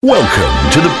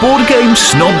Welcome to the Board Game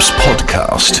Snobs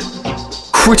Podcast.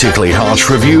 Critically harsh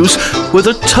reviews with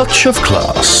a touch of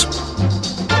class.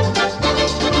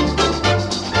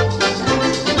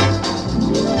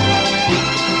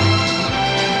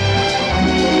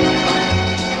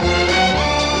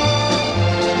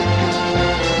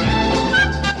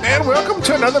 And welcome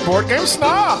to another Board Game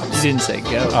Snobs. You didn't say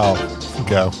go. Oh,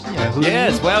 go.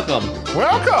 Yes, welcome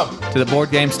Welcome. to the Board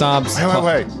Game Snobs.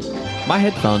 Wait. My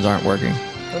headphones aren't working.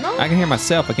 No. I can hear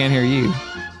myself. I can't hear you.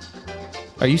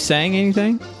 Are you saying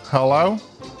anything? Hello?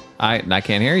 I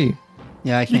can't hear you.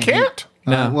 Yeah, I You can't. can't?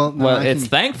 No. well, I it's can-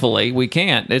 thankfully we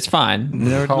can't. It's fine.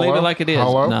 Hello? Leave it like it is.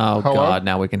 Hello? No, Hello? God,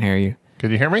 now we can hear you.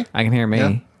 Can you hear me? I can hear me.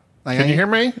 Yeah. Like, Can you hear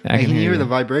me? I I can hear you. the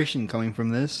vibration coming from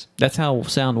this. That's how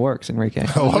sound works, Enrique.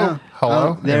 Hello? Yeah.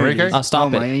 Hello? Oh, there it Enrique? is. Stop Oh,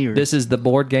 my it. ears. This is the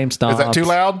Board Game Snobs. Is that too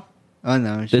loud? Oh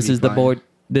no, it should This be is the fine. board.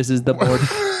 This is the board.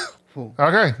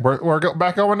 Okay, we're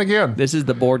back on again. This is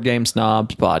the Board Game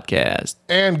Snobs podcast.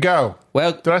 And go.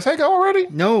 Well, Did I say go already?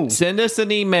 No. send us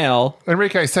an email.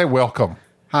 Enrique, say welcome.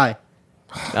 Hi.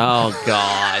 Oh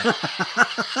God.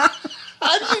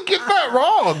 How did you get that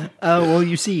wrong? Well,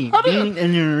 you see, being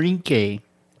an Enrique.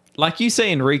 Like you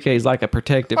say, Enrique is like a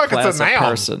protective Like it's class a of noun.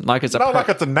 person. Like it's a Not like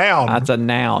it's a noun. That's a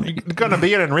noun. It's going to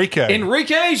be an Enrique.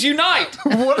 Enrique's unite.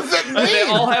 What does that mean? They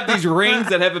all have these rings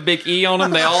that have a big E on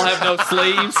them. They all have no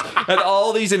sleeves, and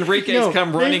all these Enriques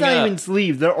come running they're not up. even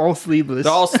sleeves. They're all sleeveless.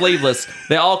 They're all sleeveless.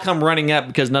 They all come running up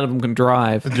because none of them can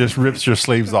drive. It just rips your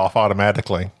sleeves off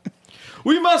automatically.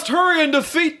 We must hurry and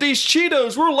defeat these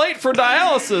Cheetos. We're late for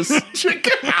dialysis.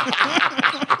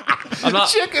 I'm not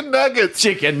Chicken nuggets.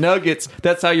 chicken nuggets.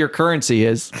 That's how your currency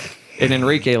is in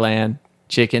Enrique land.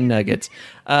 Chicken nuggets.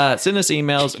 Send us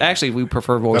emails. Actually, we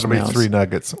prefer That'll be voicemails. 3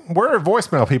 nuggets. Where are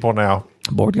voicemail people now?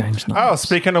 Board games. Oh,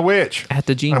 speaking of which, At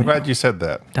the Gmail. I'm glad you said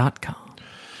that.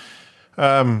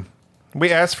 .com.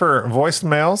 We asked for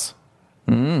voicemails.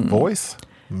 Voice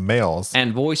mails.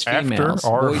 And voice After females.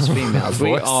 our Voice females. We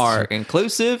voice. are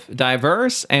inclusive,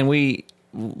 diverse, and we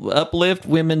uplift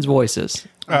women's voices.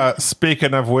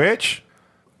 Speaking of which,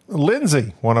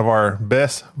 Lindsay, one of our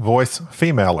best voice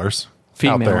femalers.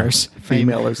 out there. Femalers.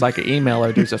 Femalers. Like an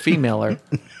emailer, there's a femaler.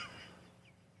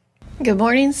 Good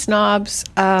morning, snobs.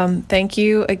 Thank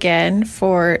you again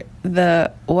for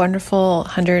the wonderful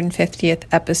 150th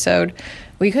episode.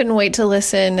 We couldn't wait to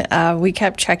listen. We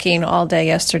kept checking all day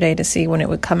yesterday to see when it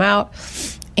would come out.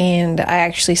 And I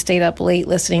actually stayed up late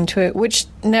listening to it, which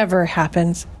never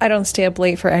happens. I don't stay up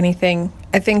late for anything.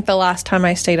 I think the last time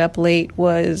I stayed up late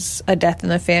was a death in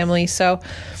the family. So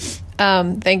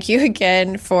thank you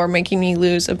again for making me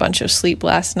lose a bunch of sleep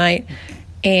last night.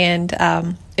 And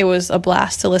it was a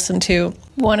blast to listen to.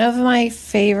 One of my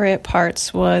favorite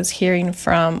parts was hearing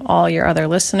from all your other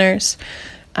listeners.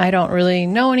 I don't really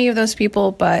know any of those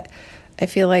people, but I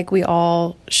feel like we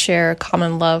all share a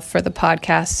common love for the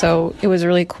podcast. So it was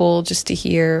really cool just to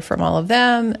hear from all of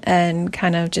them and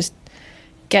kind of just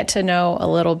get to know a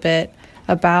little bit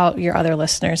about your other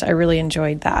listeners. I really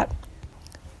enjoyed that.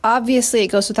 Obviously, it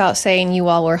goes without saying you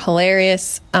all were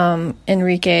hilarious.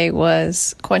 Enrique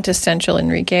was quintessential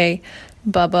Enrique.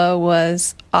 Bubba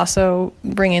was also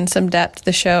bringing some depth to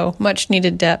the show, much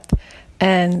needed depth.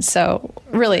 And so,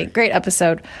 really great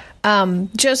episode.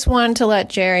 Just wanted to let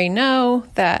Jerry know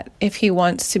that if he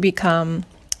wants to become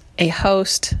a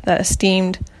host, that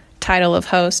esteemed title of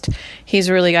host,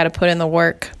 he's really got to put in the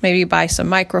work. Maybe buy some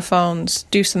microphones,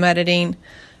 do some editing,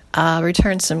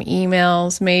 return some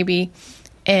emails, maybe.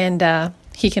 And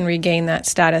he can regain that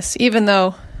status, even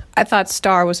though I thought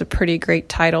Star was a pretty great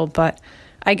title, but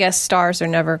I guess stars are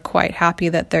never quite happy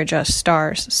that they're just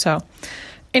stars. So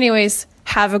anyways,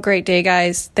 have a great day,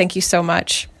 guys. Thank you so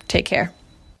much. Take care.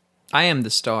 I am the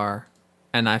star,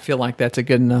 and I feel like that's a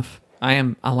good enough. I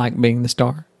like being the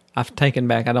star. I've taken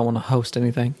back. I don't want to host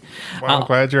anything. Well, I'm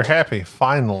glad you're happy,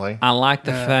 finally. I like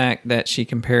the fact that she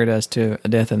compared us to a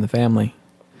death in the family.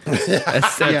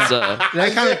 That's,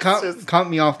 That kind of caught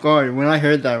me off guard. When I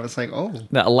heard that, I was like, oh,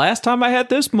 the last time I had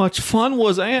this much fun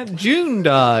was Aunt June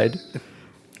died.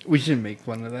 we shouldn't make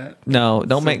fun of that. No,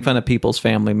 don't make fun of people's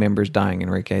family members dying,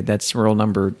 Enrique. That's rule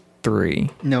number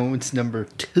 3. No, it's number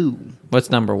 2.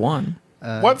 What's number 1?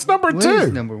 What's number What 2?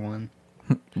 is number 1?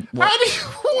 How do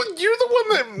you're the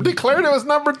one that declared it was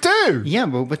number 2. Yeah,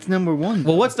 but what's number 1?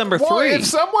 Well, what's number 3? Well, if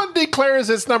someone declares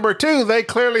it's number 2, they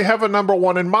clearly have a number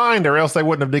 1 in mind, or else they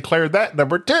wouldn't have declared that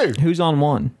number 2. Who's on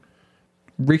 1?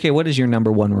 Enrique, what is your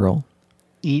number 1 rule?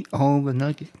 Eat all the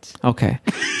nuggets. Okay.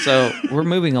 So we're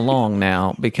moving along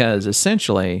now because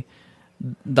essentially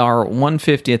Our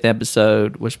 150th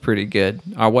episode was pretty good.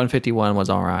 Our 151 was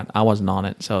all right. I wasn't on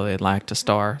it, so it lacked a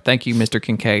star. Thank you, Mr.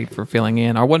 Kincaid, for filling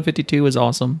in. Our 152 was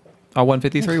awesome. Our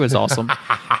 153 was awesome.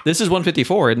 This is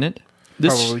 154, isn't it?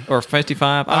 This Probably. or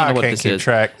 55. I don't know what can't this keep is.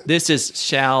 track. This is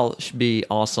shall be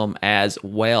awesome as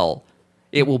well.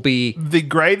 It will be The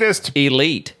greatest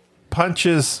elite.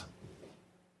 punches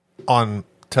on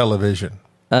television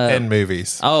and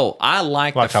movies. Oh, I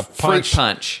like Like the a fruit punch.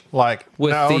 punch Like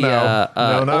with no, the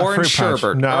no, not orange fruit punch.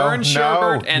 sherbet, No, orange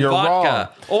sherbet and you're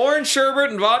vodka, wrong. orange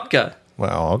sherbet and vodka.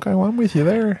 Well, okay, well, I'm with you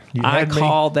there. You I had me.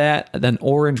 call that an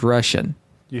orange Russian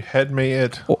You had me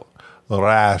at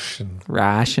Russian.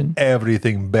 ration.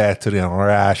 Everything better in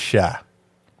Russia.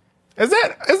 Is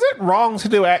it wrong to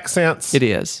do accents? It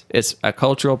is. It's a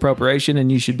cultural appropriation,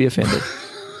 and you should be offended.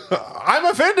 I'm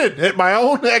offended at my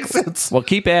own accents. Well,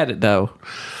 keep at it though.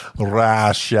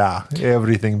 Russia.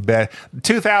 Everything better.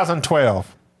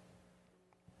 2012.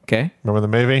 Okay. Remember the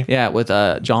movie? Yeah, with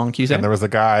John Cusack. And there was a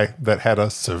guy that had a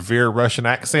severe Russian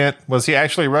accent. Was he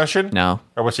actually Russian? No.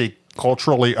 Or was he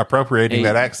culturally appropriating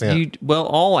that accent? Well,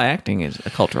 all acting is a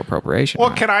cultural appropriation. Well,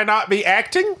 right? can I not be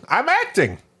acting? I'm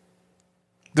acting.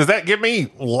 Does that give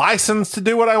me license to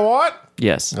do what I want?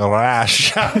 Yes.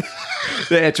 Russia.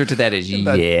 The answer to that is The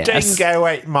yes. dingo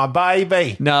ate my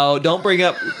baby. No, don't bring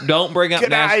up.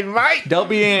 G'day, mate. Don't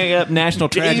bring up national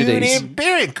tragedies. Dune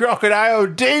Imperial Crocodile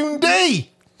Dune D.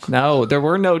 No, there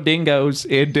were no dingoes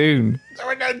in Dune. There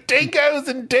were no dingoes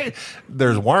in Dune.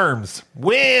 There's worms.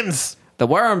 Whims. The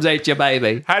worms ate your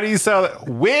baby. How do you spell it?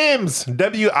 Whims.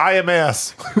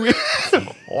 W-I-M-S.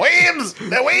 Whims.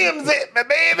 The whims ate my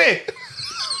baby.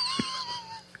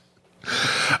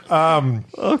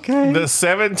 Okay. The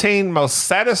 17 most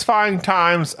satisfying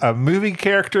times a movie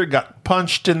character got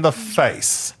punched in the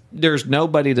face. There's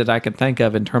nobody that I can think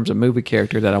of in terms of movie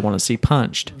character that I want to see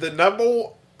punched.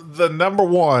 The number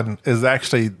one is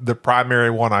actually the primary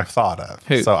one I thought of.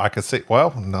 Who? So I could see,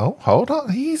 well, no, hold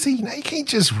on. Easy. Now you can't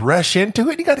just rush into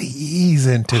it. You got to ease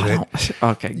into it.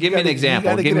 Okay, give me an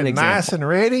example. You gotta Give get me it an nice example. and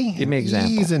ready. Give me an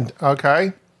example. Ease in,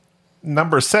 okay.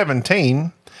 Number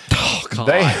 17. Oh,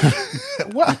 God.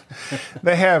 What?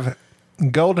 They have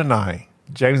GoldenEye.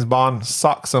 James Bond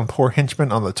socks some poor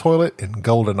henchman on the toilet in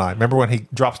GoldenEye. Remember when he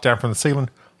drops down from the ceiling?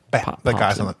 Bam, the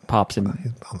guy's on Pops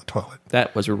him. the toilet.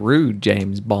 That was rude,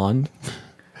 James Bond.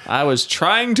 I was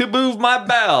trying to move my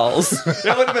bowels.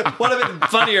 It would have been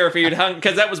funnier if he'd hung,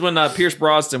 because that was when Pierce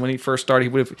Brosnan, when he first started, he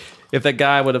would have, if that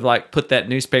guy would have like put that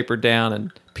newspaper down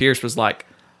and Pierce was like,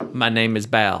 "My name is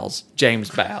Bowles, James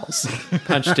Bowles,"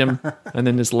 punched him and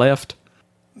then just left.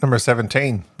 Number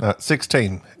 16.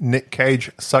 Nick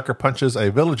Cage sucker punches a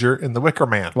villager in The Wicker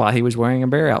Man. While he was wearing a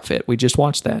bear outfit. We just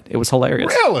watched that. It was hilarious.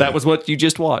 Really? That was what you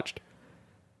just watched.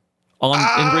 On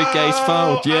Enrique's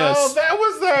phone, yes. Oh, that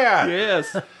was that.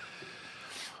 Yes.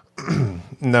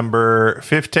 Number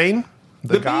 15.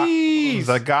 The bees.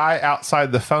 The guy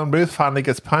outside the phone booth finally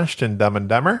gets punched in Dumb and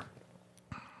Dumber.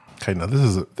 Okay, now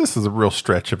this is a real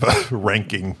stretch of a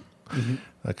ranking. Mm-hmm.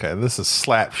 Okay, this is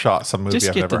Slapshot, some movie Just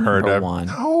I've get never to heard number of. one.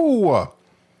 No.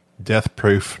 Death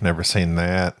Proof, never seen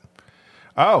that.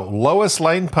 Oh, Lois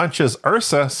Lane punches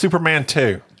Ursa, Superman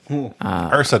 2.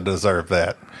 Ursa deserved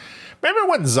that. Remember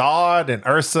when Zod and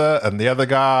Ursa and the other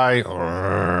guy,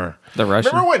 The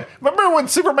Russian. Remember when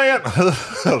Superman,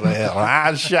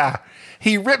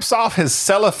 he rips off his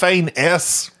cellophane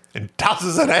S and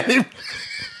tosses it at him,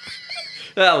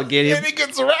 That'll get him. and he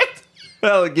gets wrecked.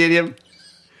 That'll get him.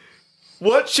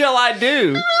 What shall I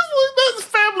do? That's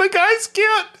Family Guy skit.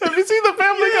 Have you seen the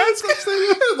Family Guy skit?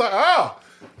 It's like,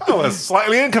 I was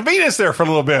slightly inconvenienced there for a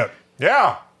little bit.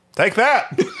 Yeah, take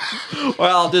that.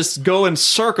 Well, I'll just go in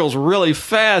circles really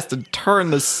fast and turn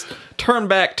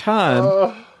back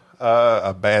time.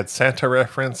 A bad Santa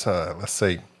reference. Let's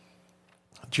see.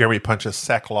 Jeremy punches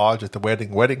Sack Lodge at the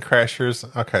wedding. Wedding Crashers.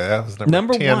 Okay, that was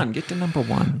number 10. 1. Get to number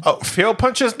 1. Oh, Phil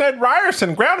punches Ned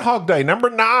Ryerson. Groundhog Day, number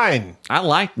 9. I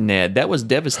liked Ned. That was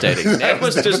devastating. Ned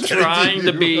was just trying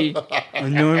to be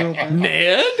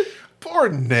Ned. Poor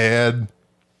Ned.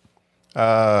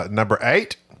 Number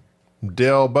 8.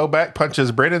 Dale Boback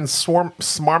punches Brennan's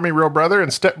smarmy real brother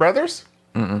and Step Brothers.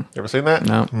 You ever seen that?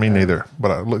 No. Me neither,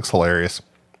 but it looks hilarious.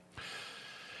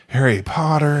 Harry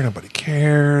Potter, nobody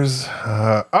cares.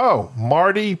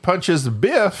 Marty punches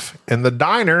Biff in the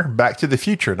diner, Back to the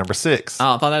Future, number 6.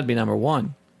 Oh, I thought that'd be number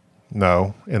 1.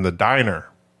 No, in the diner.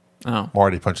 Oh.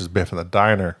 Marty punches Biff in the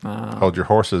diner. Hold your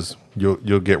horses. You'll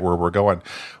get where we're going.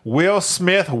 Will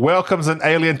Smith welcomes an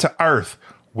alien to Earth.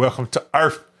 Welcome to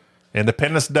Earth.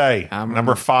 Independence Day,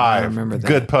 number 5. I remember that.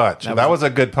 Good punch. That That was a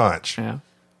good punch. Yeah.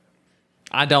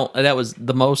 I don't. That was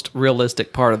the most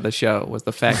realistic part of the show was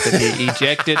the fact that he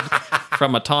ejected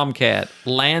from a Tomcat,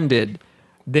 landed,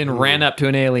 then ran up to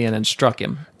an alien and struck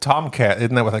him. Tomcat,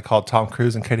 isn't that what they called Tom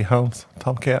Cruise and Katie Holmes?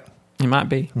 Tomcat? He might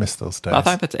be. Missed those days. I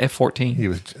think that's F-14. He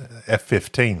was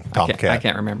F-15 Tomcat. I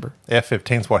can't remember.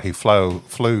 F-15 is what he flew.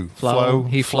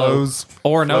 He flows.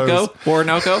 Orinoco.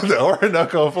 The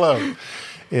Orinoco flow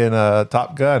in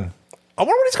Top Gun. I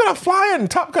wonder what he's going to fly in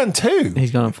Top Gun 2. He's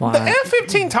going to fly. The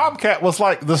F-15 Tomcat was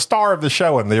like the star of the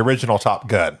show in the original Top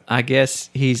Gun. I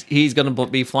guess he's going to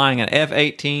be flying an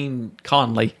F-18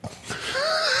 Conley.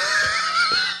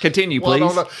 Continue, please. Well, I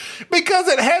don't know. Because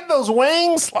it had those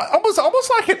wings,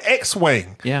 almost like an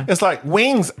X-wing. Yeah. It's like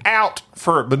wings out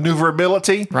for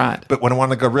maneuverability. Right. But when I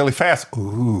want to go really fast,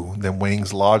 then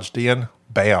wings lodged in,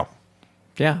 bam.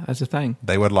 Yeah, that's the thing.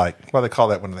 They would what do they call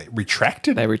that when they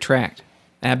retracted? They retract.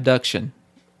 Abduction.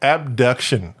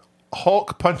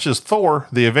 Hulk punches Thor,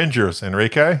 the Avengers,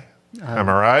 Enrique. Am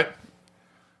I right?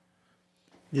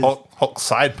 Yes. Hulk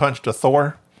side punched a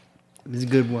Thor. It was a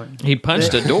good one. He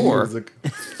punched a door.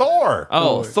 Thor.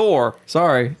 Oh, Thor.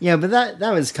 Sorry. Yeah, but that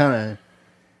was kind of...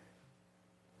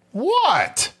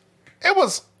 What? It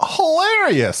was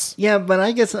hilarious. Yeah, but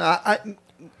I guess I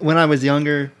when I was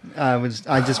younger, I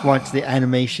just watched the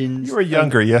animations. You were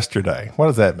younger yesterday. What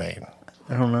does that mean?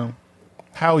 I don't know.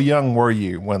 How young were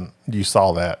you when you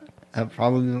saw that?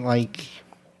 Probably like...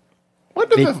 When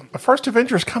did the first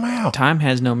Avengers come out? Time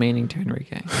has no meaning to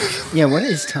Enrique. Yeah, what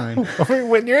is time? I mean,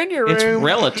 when you're in your It's room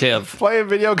relative. playing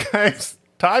video games,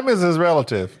 time is his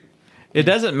relative. It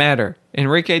doesn't matter.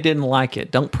 Enrique didn't like it.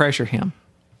 Don't pressure him.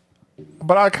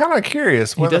 But I'm kind of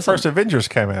curious when the doesn't- first Avengers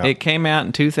came out. It came out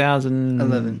in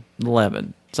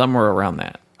 2011. Somewhere around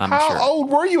that, I'm How sure.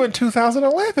 old were you in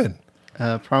 2011?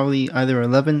 Probably either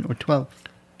 11 or 12.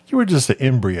 You were just an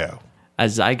embryo. A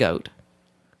zygote.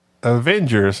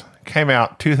 Avengers came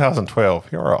out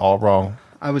 2012. You are all wrong.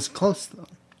 I was close though.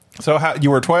 So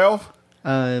you were 12?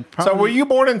 Probably, So were you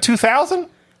born in 2000?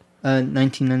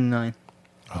 1999.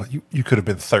 Oh, you could have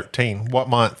been 13. What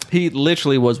month? He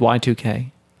literally was Y2K.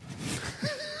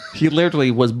 He literally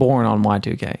was born on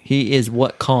Y2K. He is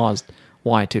what caused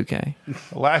Y2K.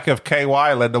 Lack of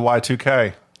KY led to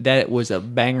Y2K. That was a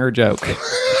banger joke.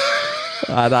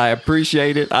 And I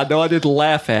appreciate it. I know I didn't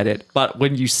laugh at it, but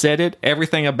when you said it,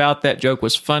 everything about that joke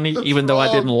was funny, even though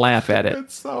I didn't laugh at it.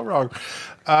 It's so wrong.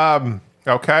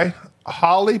 Okay.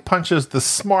 Holly punches the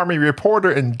smarmy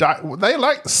reporter and they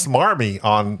like smarmy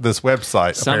on this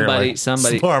website. Somebody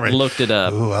Smarmy. looked it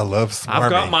up. Ooh, I love smarmy.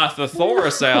 I've got my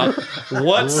thesaurus out.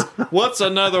 What's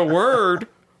another word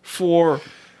for?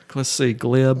 Let's see,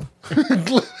 glib.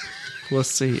 Let's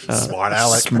see, Smart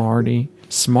Alec. smarty,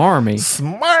 smarmy.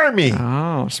 Smarmy.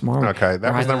 Oh, smarmy. Okay,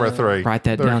 that was number 3. Write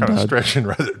that They're down, kind of Doug. stretching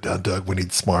rather down, Doug. We need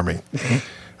smarmy.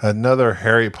 Another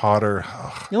Harry Potter.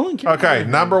 No one can Okay,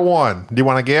 number 1. Do you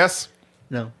want to guess?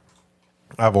 No.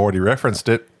 I've already referenced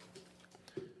it.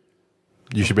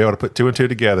 You should be able to put 2 and 2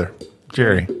 together.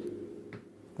 Jerry.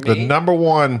 The number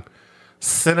 1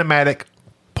 cinematic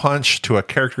punch to a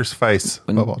character's face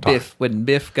of all time. When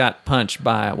Biff got punched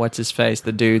by what's his face,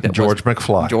 the dude that George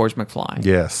McFly. George McFly.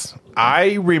 Yes.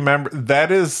 I remember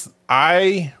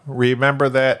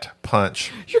that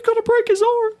punch. You're gonna break his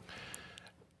arm.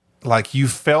 Like you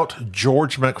felt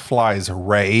George McFly's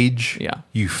rage. Yeah.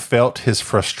 You felt his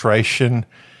frustration,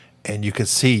 and you could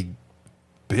see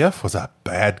Biff was a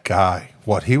bad guy.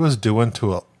 What he was doing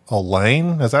to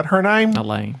Elaine, is that her name?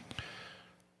 Elaine.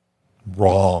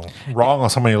 Wrong on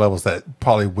so many levels that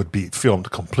probably would be filmed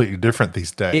completely different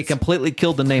these days. It completely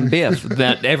killed the name Biff.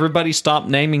 That everybody stopped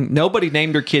naming. Nobody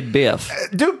named their kid Biff.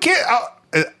 Dude,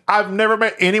 I've never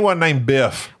met anyone named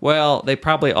Biff. Well, they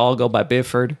probably all go by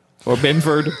Bifford or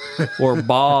Binford or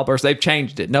Bob, or they've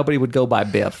changed it. Nobody would go by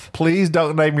Biff. Please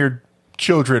don't name your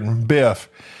children Biff.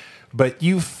 But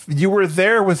you were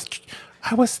there with.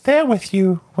 I was there with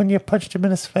you when you punched him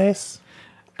in his face.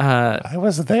 I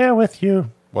was there with you.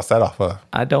 What's that off of?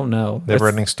 I don't know.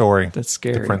 Never-ending Story. That's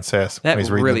scary. The princess. That when he's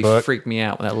reading really the book. freaked me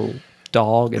out with that little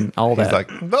dog and all He's that. like,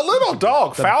 the little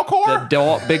dog, Falcor?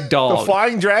 The big dog. The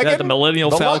flying dragon? Yeah, the millennial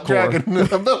the luck Falcor. dragon.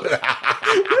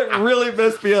 It really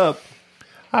messed me up.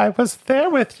 I was there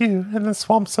with you in the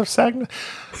swamps of Sagna.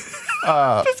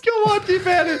 Just go on, keep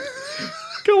at it.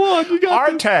 Go on, you got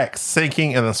this. Artax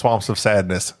sinking in the swamps of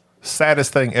sadness.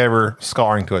 Saddest thing ever,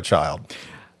 scarring to a child.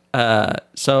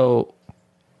 So,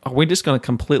 are we just going to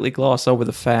completely gloss over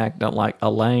the fact that, like,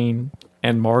 Elaine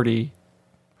and Marty,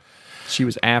 she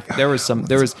was after. There was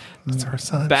Her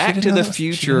son. Back She to didn't the know this.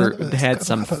 She Future didn't know this. had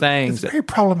some things It's very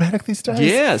problematic these days.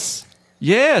 Yes.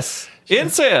 Yes,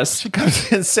 incest. She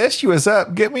goes, incestuous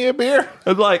up. Get me a beer.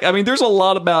 Like, I mean, there's a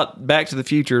lot about Back to the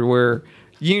Future where,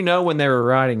 when they were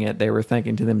writing it, they were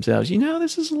thinking to themselves,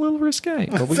 this is a little risque.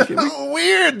 But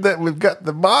Weird that we've got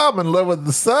the mom in love with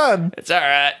the son. it's all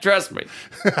right. Trust me.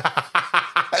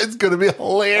 It's going to be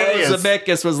hilarious.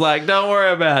 Zemeckis was like, don't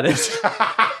worry about it.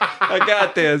 I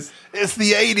got this. It's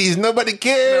the 80s. Nobody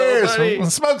cares. Nobody.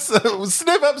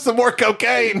 Sniff up some more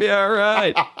cocaine. Be all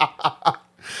right.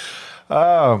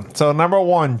 So number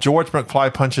 1, George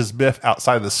McFly punches Biff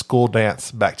outside the school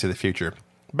dance. Back to the Future.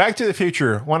 Back to the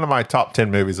Future, one of my top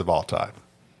 10 movies of all time.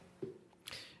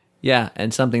 Yeah,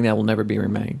 and something that will never be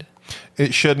remade.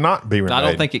 It should not be remade. I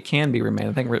don't think it can be remade.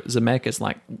 I think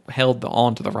Zemeckis held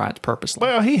on to the rights purposely.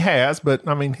 Well, he has, but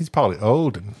I mean, he's probably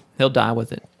old and He'll die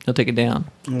with it. He'll take it down.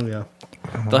 Oh yeah.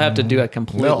 They'll have to do a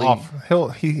completely. he'll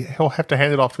have to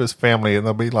hand it off to his family, and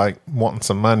they'll be like wanting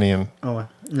some money and Oh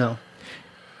no.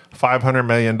 $500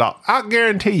 million. I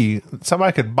guarantee you,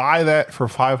 somebody could buy that for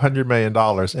 $500 million,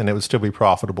 and it would still be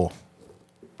profitable.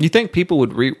 You think people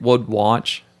would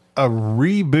watch? A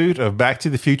reboot of Back to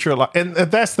the Future, and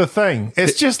that's the thing.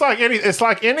 It's just like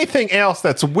anything else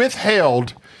that's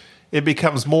withheld. It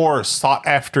becomes more sought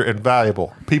after and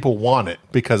valuable. People want it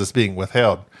because it's being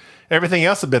withheld. Everything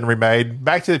else has been remade.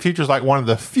 Back to the Future is like one of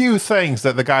the few things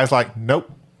that the guy's like, nope,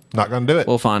 not going to do it.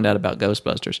 We'll find out about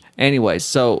Ghostbusters. Anyways,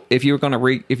 so if you're going to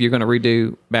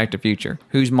redo Back to the Future,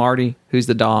 who's Marty? Who's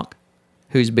the Doc?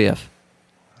 Who's Biff?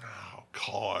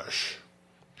 Gosh.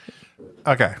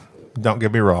 Okay, don't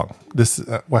get me wrong. This is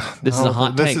a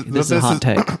hot take. This is a hot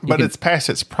take. But it's past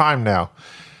its prime now.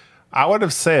 I would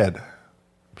have said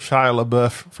Shia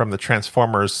LaBeouf from the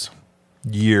Transformers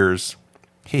years.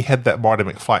 He had that Marty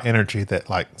McFly energy, that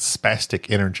like spastic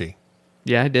energy.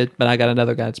 Yeah, I did, but I got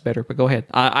another guy that's better. But go ahead.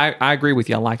 I agree with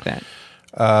you. I like that.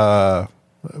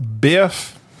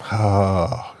 Biff.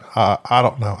 I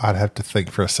don't know. I'd have to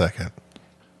think for a second.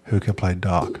 Who can play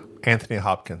Doc? Anthony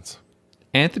Hopkins.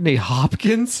 Anthony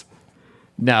Hopkins?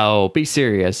 No, be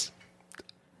serious.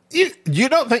 You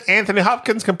don't think Anthony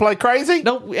Hopkins can play crazy?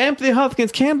 No, Anthony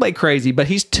Hopkins can play crazy, but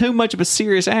he's too much of a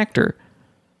serious actor.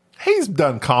 He's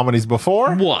done comedies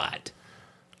before. What?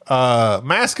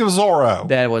 Mask of Zorro.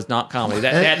 That was not comedy.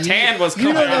 That tan was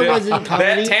comedy. that wasn't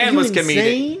comedy. That tan You was comedic.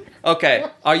 insane? Okay,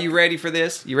 are you ready for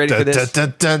this? You ready for this?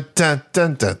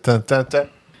 That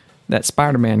That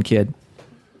Spider-Man kid.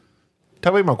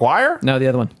 Tobey Maguire? No, the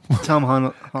other one. Tom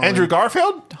Holland. Andrew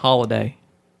Garfield? Holliday.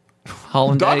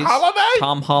 Hollandaise. Holliday?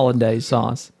 Tom Hollandaise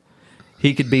sauce.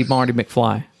 He could be Marty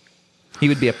McFly. He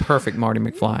would be a perfect Marty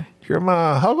McFly. You're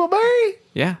my Huckleberry?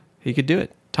 Yeah, he could do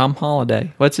it. Tom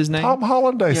Holliday. What's his name? Tom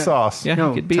Hollandaise Yeah. sauce. Yeah,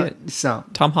 he could be it.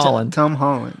 Tom Holland. Tom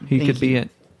Holland. He could be it.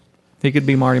 He could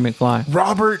be Marty McFly.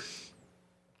 Robert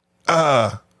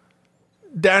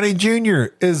Downey Jr.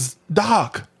 is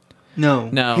Doc. No.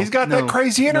 No. He's got that No.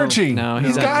 crazy energy. No,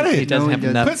 he's got it. He doesn't No, have he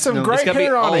doesn't. enough. Put some No. great It's got to be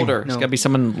hair on him. older. It's No. got to be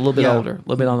someone a little bit Yeah. older. A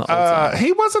little bit on the old side.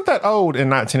 He wasn't that old in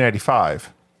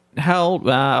 1985. How old?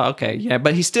 Okay, yeah,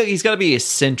 but he's got to be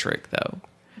eccentric though.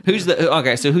 Who's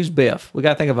who's Biff? We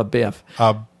got to think of a Biff.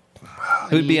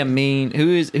 Who'd be a mean?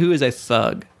 Who is a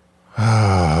thug?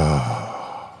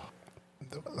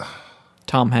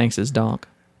 Tom Hanks is Doc.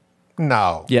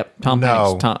 No. Yep, Tom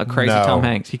Hanks. A crazy Tom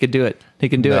Hanks. He could do it. He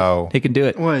can do No. it. He can do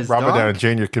it. What is Robert Doc?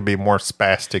 Downey Jr. could be more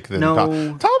spastic than No.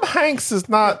 Doc. Tom Hanks is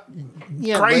not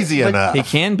Yeah, crazy but- enough. He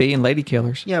can be in Lady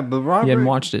Killers. Yeah, but Robert. You hadn't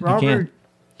watched it. He Robert,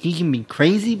 he can be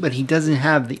crazy, but he doesn't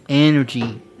have the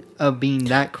energy of being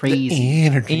that crazy.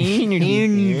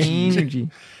 Energy.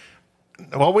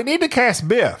 Well, we need to cast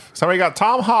Biff. So we got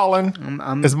Tom Holland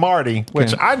as Marty,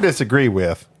 which Okay. I disagree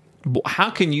with. How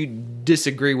can you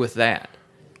disagree with that?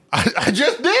 I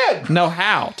just did. No,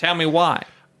 how? Tell me why.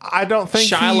 I don't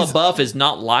think Shia he's... LaBeouf is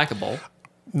not likable.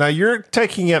 Now you're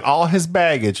taking in all his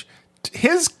baggage.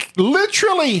 His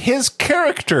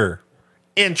character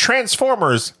in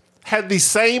Transformers had the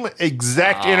same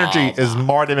exact energy as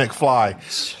Marty McFly.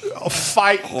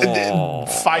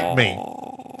 Fight me.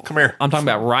 Come here. I'm talking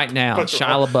about right now.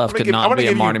 Shia LaBeouf could I'm not gonna be a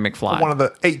give you Marty McFly. One of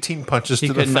the 18 punches He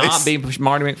to the could face. not be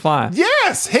Marty McFly.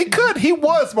 Yes, he could. He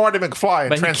was Marty McFly in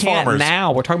But he Transformers. can't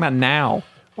now. We're talking about now.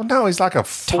 Well, no, he's like a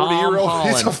 40-year-old.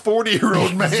 He's a Holland.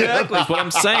 40-year-old man. Exactly. That's what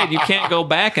I'm saying. You can't go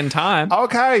back in time.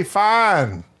 Okay,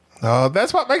 fine.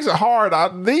 That's what makes it hard.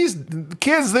 These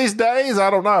kids these days, I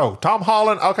don't know. Tom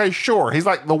Holland, okay, sure. He's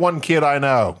like the one kid I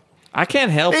know. I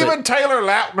can't help Even it. Taylor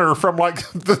Lautner from like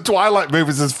the Twilight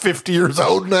movies is 50 years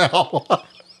old now.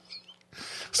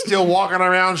 Still walking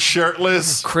around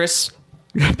shirtless. Chris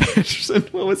Patterson.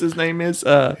 What was his name?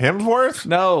 Hemsworth?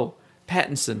 No,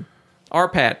 Pattinson. Our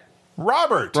Pat.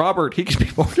 Robert. Robert. He could be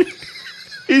Marty.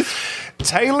 He's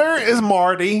Taylor is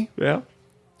Marty. Yeah.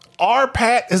 R.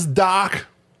 Pat is Doc.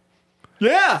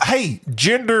 Yeah. Hey,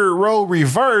 gender role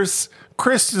reverse.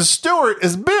 Kristen Stewart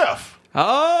is Biff.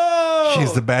 Oh.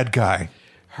 She's the bad guy.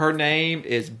 Her name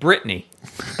is Brittany.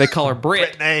 They call her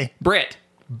Britt. Brittany. Britt.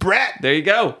 Brett. There you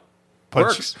go.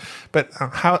 Works. But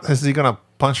how is he going to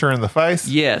punch her in the face?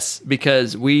 Yes,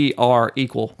 because we are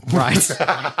equal, right?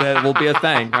 That will be a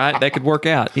thing, right? That could work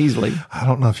out easily. I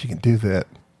don't know if you can do that.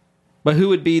 But who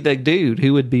would be the dude?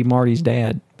 Who would be Marty's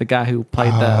dad? The guy who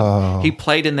played he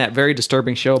played in that very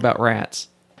disturbing show about rats.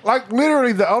 Like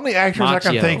literally the only actors I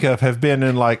can Macchio. think of have been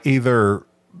in like either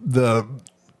the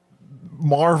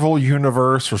Marvel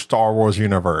universe or Star Wars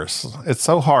universe. It's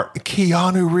so hard.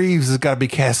 Keanu Reeves has got to be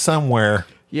cast somewhere.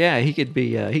 Yeah, he could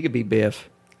be Biff.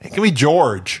 It can be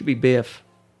George. Could be Biff.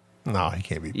 No, he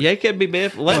can't be. Yeah, he could be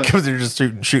Biff. Let Because they're just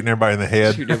shooting everybody in the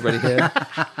head. shoot everybody's head.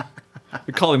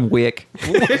 We call him Wick.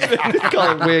 We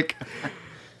call him Wick.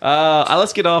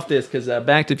 Let's get off this because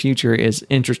Back to the Future is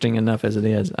interesting enough as it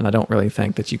is, and I don't really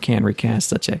think that you can recast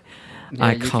such a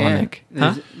Yeah, you iconic. can.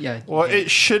 Huh? Yeah. Well, it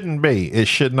shouldn't be. It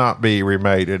should not be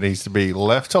remade. It needs to be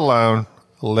left alone,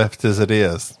 left as it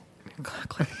is.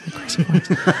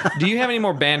 Do you have any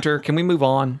more banter? Can we move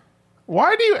on?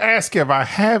 Why do you ask if I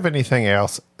have anything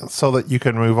else so that you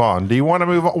can move on? Do you want to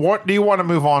move on? What do you want to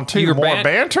move on to? More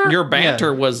banter? Your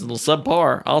banter was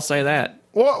subpar. I'll say that.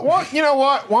 What? You know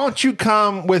what? Why don't you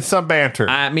come with some banter?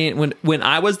 I mean, when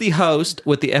I was the host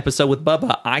with the episode with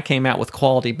Bubba, I came out with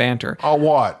quality banter. Oh,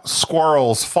 what?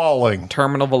 Squirrels falling.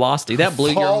 Terminal velocity. That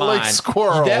blew your Falling mind.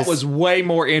 squirrels. That was way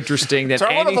more interesting than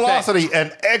Terminal anything. Velocity,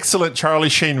 an excellent Charlie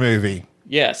Sheen movie.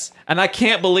 Yes, and I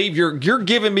can't believe you're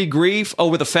giving me grief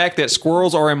over the fact that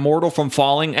squirrels are immortal from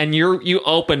falling, and you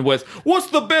opened with "What's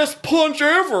the best punch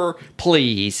ever?"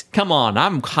 Please, come on,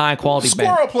 I'm high quality.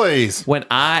 Squirrel, please. When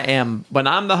I'm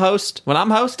the host, when I'm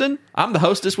hosting, I'm the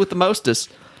hostess with the mostest.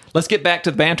 Let's get back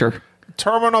to the banter.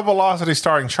 Terminal Velocity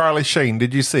starring Charlie Sheen.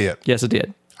 Did you see it? Yes, I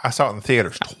did. I saw it in the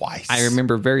theaters twice. I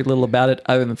remember very little about it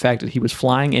other than the fact that he was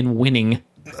flying and winning.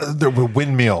 There were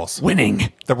windmills.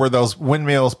 Winning. There were those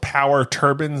windmills, power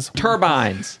turbines.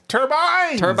 Turbines.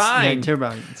 Turbines. Turbine.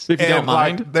 Turbines. If you don't And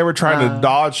mind. like they were trying to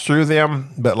dodge through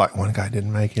them, but like one guy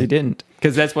didn't make He it. didn't.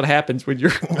 Because that's what happens when you're...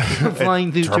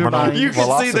 Flying through Terminal. turbines. You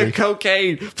can see the Velocity.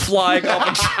 cocaine flying off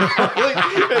of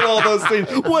Charlie and all those things.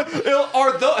 What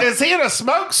are those? Is he in a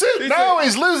smoke suit? No,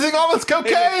 he's losing all his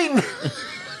cocaine.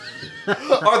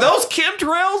 Are those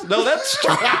chemtrails? No, that's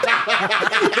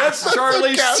that's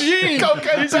Charlie Sheen.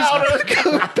 Cocaine powder.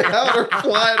 Powder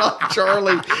flying off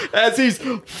Charlie as he's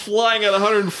flying at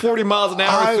 140 miles an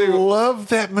hour I through. love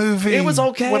that movie. It was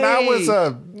okay. When I was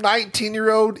a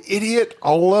 19-year-old idiot,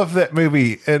 I loved that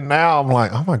movie. And now I'm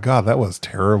like, oh my God, that was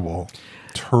terrible.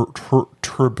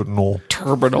 Terminal.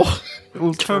 Terminal.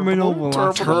 Terminal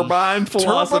velocity. Turbine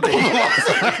velocity.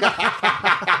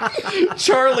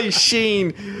 Charlie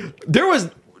Sheen. There was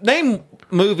name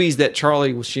movies that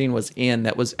Charlie Sheen was in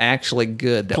that was actually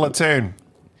good. That Platoon.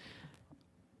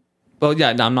 well,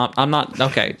 yeah, no, I'm not.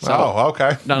 Okay. So, Oh,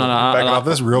 okay. No. Backing off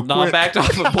this real No, quick. I backed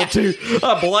off of Platoon.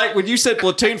 Blake, when you said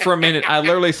Platoon for a minute, I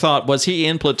literally thought, was he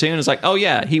in Platoon? It's like, oh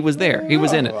yeah, he was there. He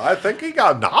was in it. I think he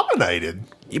got nominated.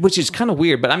 Which is kind of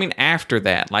weird, but I mean, after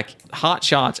that, like Hot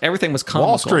Shots, everything was comical.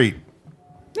 Wall Street.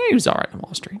 Yeah, he was all right in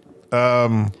Wall Street.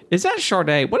 Is that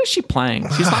Sade? What is she playing?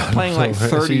 She's not playing like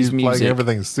 30s She's music. playing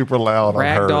everything super loud on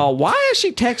her. Ragdoll. Why is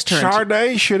she text her?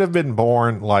 Sade should have been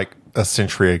born like a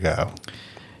century ago.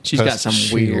 She's got some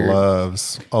she weird.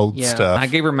 loves old Yeah. stuff. I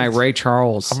gave her my Ray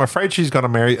Charles I'm afraid she's going to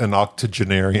marry an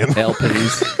octogenarian.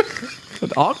 LPs. An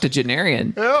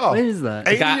octogenarian. Yeah. What is that?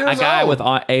 80 A years guy old. with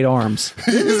 8 arms.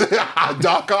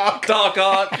 Doc Ock. Doc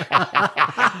Ock.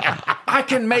 I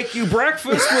can make you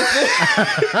breakfast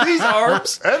with these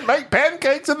arms And make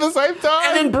pancakes at the same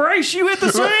time. and embrace you at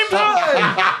the same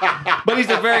time. But he's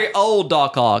a very old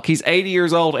Doc Ock. He's 80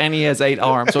 years old and he has 8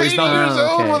 arms. So he's 80 not. years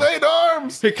old okay. with 8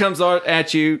 arms. He comes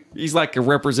at you. He's like a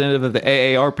representative of the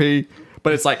AARP,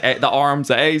 but it's like the arms,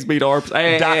 the A's beat arms.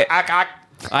 Doc Ock.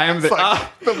 I am the It's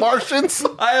like the Martians.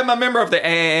 I am a member of the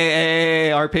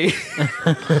AARP.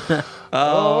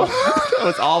 Oh, that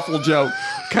was an awful joke.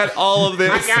 Cut all of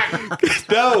this.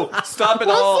 No, stop it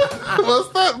all. What's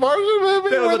that Martian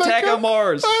movie? It was where they Attack come- on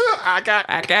Mars.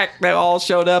 They all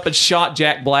showed up and shot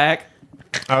Jack Black.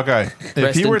 Okay. If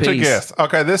Rest you in were to peace. guess.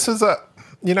 Okay, this is I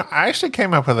actually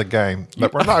came up with a game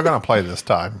that we're not going to play this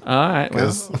time. All right, well,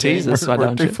 'Cause tease us, why we're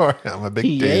don't too you? far. I'm a big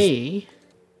tease. Yay.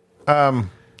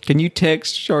 Can you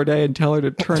text Sade and tell her to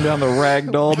turn down the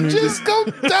ragdoll music? Just go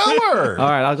tell her. All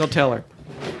right, I'll go tell her.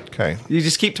 Okay. You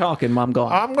just keep talking, Mom. Go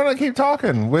on. I'm going to keep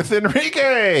talking with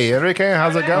Enrique. Enrique,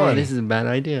 how's it Oh, going? this is a bad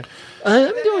idea.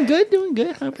 I'm doing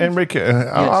good. How about you? Enrique,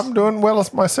 I'm doing well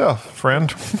myself, friend.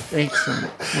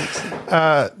 Excellent.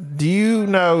 Excellent. Do you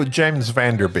know James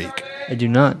Vanderbeek? I do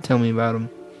not. Tell me about him.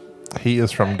 He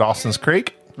is from Dawson's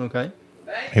Creek. Okay.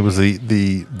 He was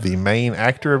the main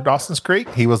actor of Dawson's Creek.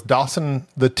 He was Dawson,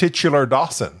 the titular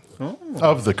Dawson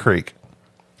of the Creek.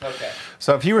 Okay.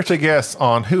 So if you were to guess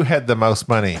on who had the most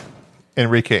money,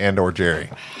 Enrique and or Jerry,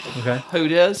 Okay. Who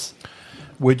does?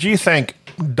 would you think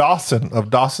Dawson of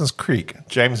Dawson's Creek,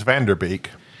 James Vanderbeek?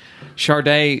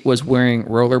 Sade was wearing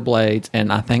rollerblades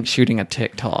and I think shooting a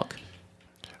TikTok.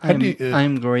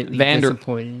 I'm greatly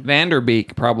disappointed.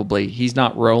 Vanderbeek probably. He's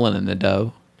not rolling in the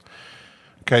dough.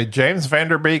 Okay, James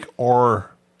Vanderbeek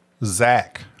or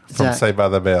Zach from Zach. Saved by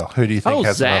the Bell? Who do you think Oh,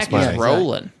 has Zach the most money? is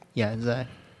rolling. Yeah, Zach.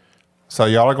 So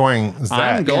y'all are going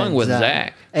Zach. I'm going with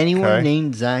Zach. Anyone Okay.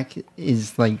 named Zach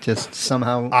is like just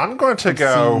somehow I'm going to go.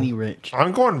 obscenely rich.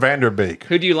 I'm going Vanderbeek.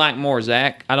 Who do you like more,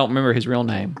 Zach? I don't remember his real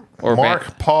name. Or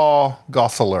Mark Paul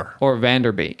Gosselaar. or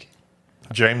Vanderbeek.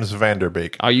 James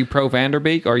Vanderbeek. Are you pro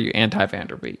Vanderbeek or are you anti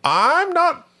Vanderbeek? I'm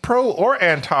not pro or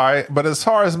anti, but as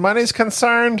far as money's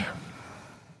concerned,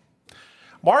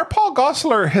 Mark Paul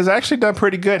Gosselaar has actually done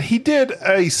pretty good. He did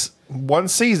one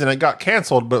season. It got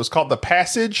canceled, but it was called The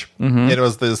Passage. And it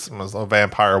was a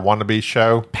vampire wannabe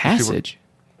show. Passage.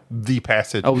 The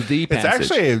Passage. Oh, The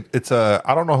Passage. It's a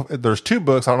I don't know. There's 2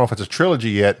 books. I don't know if it's a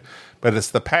trilogy yet, but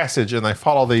it's The Passage, and they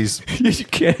follow these. You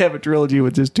can't have a trilogy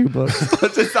with just 2 books.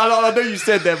 I know you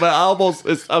said that, but I almost.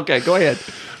 Okay, go ahead.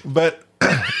 But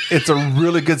it's a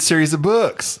really good series of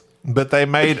books. But they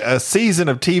made a season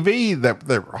of TV that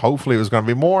hopefully it was going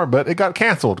to be more, but it got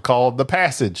canceled called The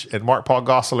Passage. And Mark Paul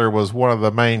Gosselaar was one of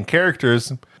the main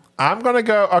characters. I'm going to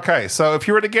go, okay, so if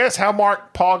you were to guess how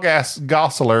Mark Paul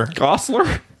Gosselaar,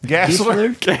 Gosler?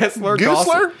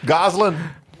 Goslin,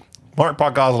 Mark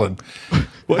Paul Goslin.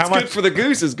 What's How good much- for the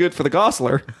goose is good for the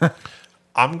Gosler.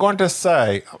 I'm going to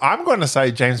say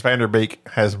James Vanderbeek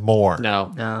has more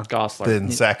No, No. Gosler. than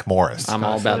Zach Morris. I'm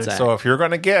all about Zach. So if you're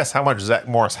going to guess how much Zach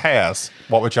Morris has,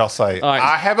 what would y'all say? right.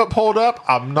 I have it pulled up.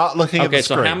 I'm not looking at the Okay,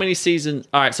 screen. so how many seasons?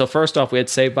 All right, so first off, we had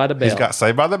Saved by the Bell. He's got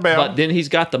Saved by the Bell. But then he's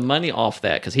got the money off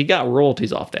that because he got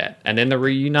royalties off that. And then the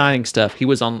reuniting stuff, he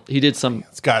did some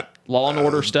It's got Law and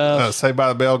Order stuff. Saved by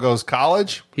the Bell goes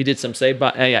college. He did some Saved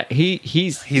by. Yeah,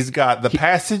 He's got The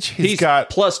Passage. he's got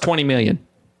plus 20 million.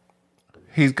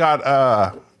 He's got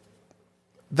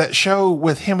that show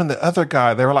with him and the other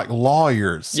guy. They were like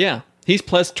lawyers. Yeah, he's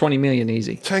plus 20 million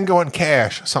easy. Tango and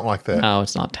Cash, something like that. No,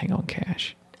 it's not Tango and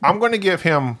Cash. I'm going to give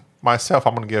him myself.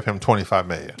 I'm going to give him 25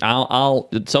 million.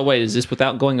 So wait, is this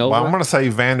without going over? Well, I'm going to say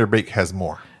Vanderbeek has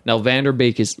more. No,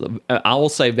 Vanderbeek is. I will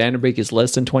say Vanderbeek is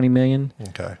less than 20 million.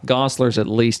 Okay. Gosler's at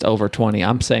least over 20.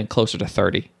 I'm saying closer to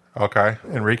 30. Okay.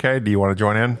 Enrique, do you want to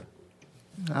join in?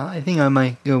 I think I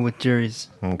might go with Jerry's.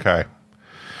 Okay.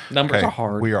 Numbers Okay. are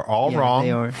hard. We are all Yeah, wrong.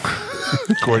 they are.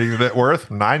 According to net worth,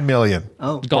 $9 million.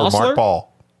 Oh, For Gosler? Mark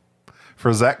Paul.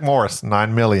 For Zach Morris,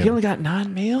 $9 million. He only got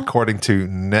 9 mil. According to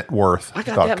networth.com. I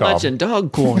got that much in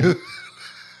dog coin.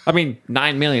 I mean,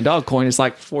 $9 million dog coin is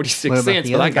like 46 What about cents,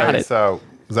 the but I other got Okay, it. so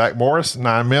Zach Morris,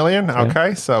 $9 million.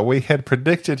 Okay, so we had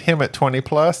predicted him at 20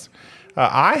 plus.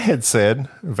 I had said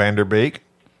Vanderbeek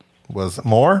was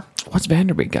more. What's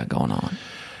Vanderbeek got going on?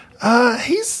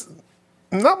 He's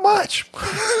not much.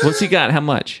 What's he got? How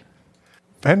much?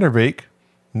 Vanderbeek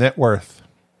net worth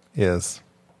is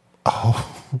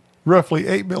roughly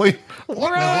 $8 million.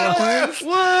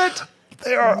 What?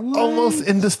 They are almost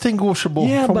indistinguishable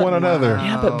from but- one another.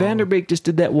 Yeah, but Vanderbeek just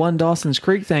did that one Dawson's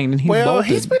Creek thing, and he Well,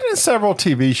 bolted. he's been in several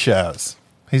TV shows.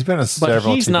 He's been in but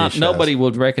several he's TV not. shows. Nobody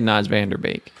would recognize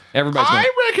Vanderbeek. Everybody's going.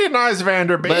 I recognize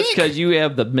Vanderbeek. That's because you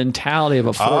have the mentality of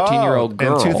a 14-year-old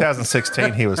girl. In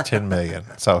 2016, he was $10 million.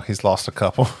 So he's lost a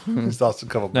couple. He's lost a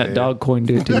couple That million. dog coin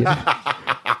did it to you.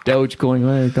 Dogecoin,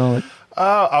 whatever you call it.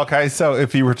 Oh, okay. So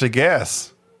if you were to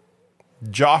guess,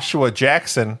 Joshua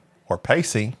Jackson or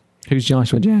Pacey. Who's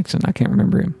Joshua Jackson? I can't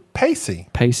remember him. Pacey.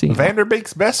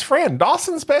 Vanderbeek's best friend.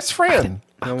 Dawson's best friend.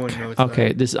 no one knows.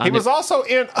 Okay, He was also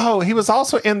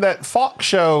in that Fox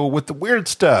show with the weird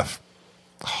stuff.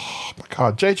 Oh my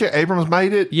God. J.J. Abrams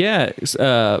made it. yeah,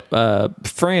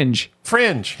 Fringe.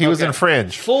 Fringe. He was Okay. in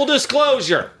Fringe. Full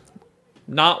disclosure: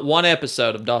 not one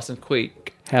episode of Dawson's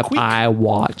Creek have I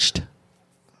watched.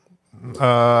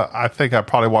 I think I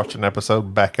probably watched an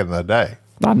episode back in the day.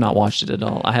 I've not watched it at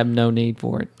all. I have no need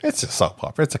for it. It's a soap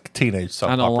opera. It's a teenage soap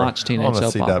I opera. don't watch teenage on the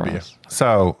soap operas.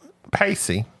 So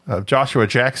Pacey of Joshua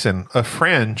Jackson of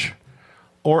Fringe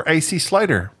or AC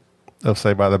Slater of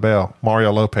Saved by the Bell.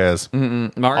 Mario Lopez.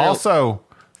 Mario, Also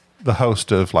the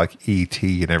host of like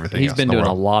E.T. and everything. He's else been in the doing a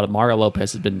world. lot of. Mario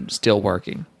Lopez has been still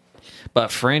working,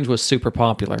 but Fringe was super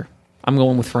popular. I'm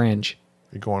going with Fringe.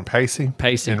 You going Pacey?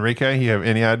 Pacey. Enrique, you have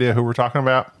any idea who we're talking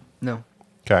about? No.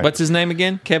 Okay. What's his name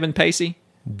again? Kevin Pacey?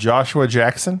 Joshua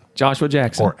Jackson Joshua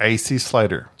Jackson. or AC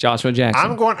Slater? Joshua Jackson.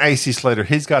 I'm going AC Slater.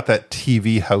 He's got that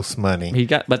TV host money.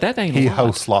 But that ain't He a lot.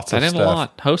 hosts lots of that ain't stuff. a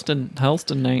lot.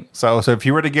 Hosting ain't. So if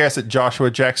you were to guess at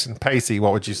Joshua Jackson Pacey,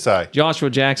 what would you say?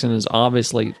 Joshua Jackson is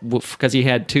obviously, because he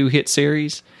had 2 hit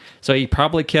series, so he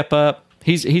probably kept up.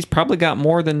 He's probably got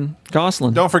more than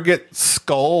Gosselin. Don't forget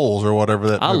Skulls or whatever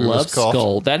that I movie love was called.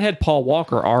 Skull. That had Paul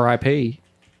Walker, R.I.P.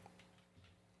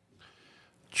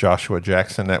 Joshua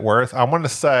Jackson net worth. I want to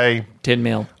say 10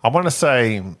 mil.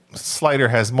 Slater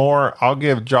has more. I'll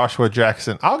give Joshua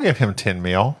Jackson. I'll give him 10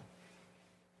 mil.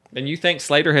 And you think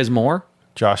Slater has more?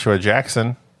 Joshua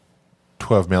Jackson,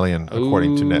 12 million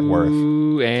according to net worth.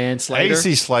 Ooh, and Slater.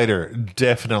 AC Slater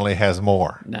definitely has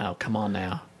more. No, come on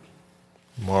now.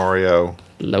 Mario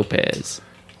Lopez.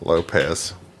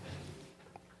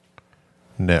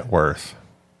 net worth.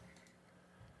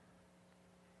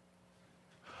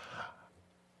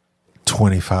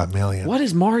 25 million. What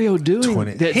is Mario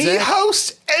doing? He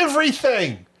hosts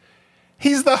everything.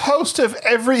 He's the host of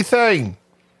everything.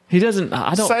 He doesn't.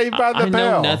 I don't. Saved by the I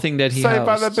Bell. know nothing that he Saved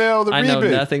by hosts. the Bell, the I know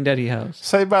reboot. nothing that he hosts.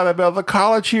 Saved by the Bell, the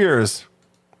college years,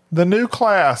 the new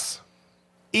class,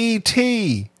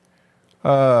 E.T.,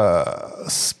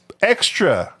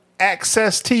 Extra,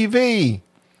 Access TV.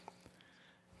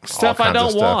 Stuff I kinds of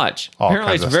don't stuff. watch. All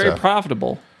Apparently, kinds it's of very stuff.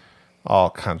 profitable. All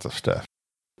kinds of stuff.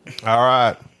 All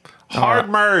right. Hard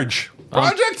Merge.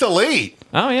 Project Elite.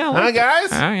 Oh yeah, Hi,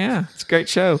 guys. Oh yeah, it's a great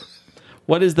show.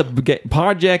 What is the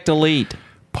Project Elite?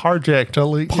 Project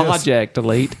Elite. yes. Project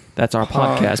Elite. That's our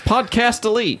podcast. Podcast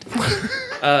Elite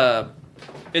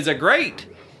is a great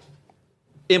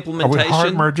Are we hard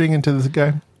implementation merging into this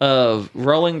game? of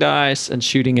rolling dice and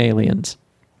shooting aliens.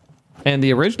 And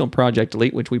the original Project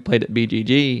Elite, which we played at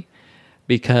BGG,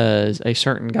 because a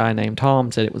certain guy named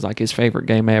Tom said it was like his favorite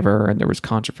game ever, and there was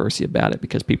controversy about it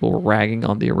because people were ragging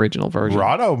on the original version.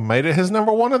 Rado made it his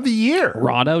 #1 of the year.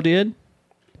 Rado did?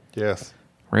 Yes.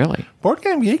 Really? Board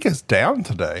Game Geek is down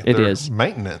today. It Their is.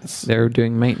 maintenance. They're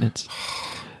doing maintenance.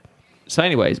 So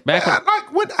anyways, back on...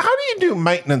 How do you do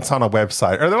maintenance on a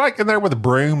website? Are they like in there with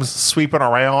brooms sweeping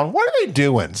around? What are they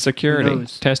doing? Security. Who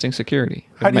knows? Testing security.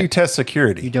 How do you test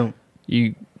security? You don't.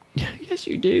 Yes,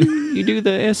 you do. You do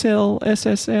the SSL.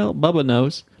 Bubba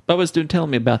knows. Bubba's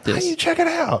telling me about How do this. you check it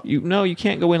out? You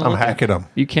can't go in and I'm look at- hacking them.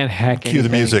 You can't hack Cue the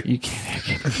anything. music. You can't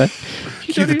hack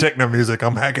anything. Cue the techno music.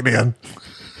 I'm hacking in.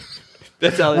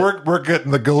 That's how We're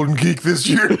getting the Golden Geek this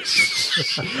year.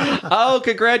 Oh,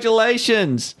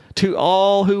 congratulations to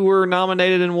all who were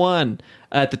nominated and won.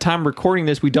 At the time of recording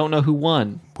this, we don't know who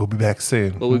won. We'll be back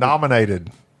soon. we-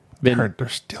 Nominated. Ben-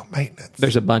 There's still maintenance.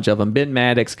 There's a bunch of them. Ben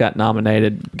Maddox got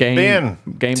nominated. Ben.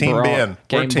 Team Barrage- Ben.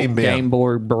 We're Team Ben. Game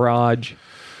Board Barrage.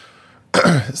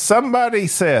 Somebody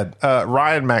said,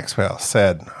 Ryan Maxwell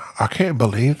said, I can't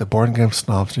believe the Board Game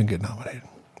Snobs didn't get nominated.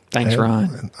 Thanks,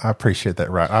 Ryan. And I appreciate that,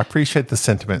 Ryan. I appreciate the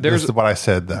sentiment. This is what I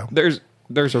said, though.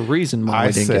 There's a reason why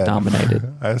we didn't get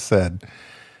nominated. I said,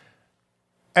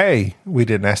 we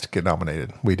didn't ask to get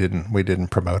nominated. We didn't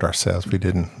promote ourselves. We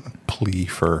didn't plea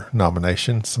for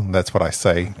nominations. And that's what I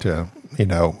say to,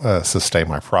 sustain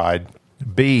my pride.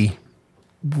 B,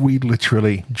 we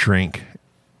literally drink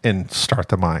and start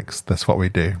the mics. That's what we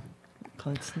do.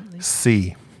 Constantly.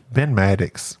 C, Ben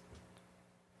Maddox.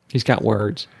 He's got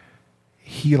words.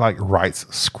 He writes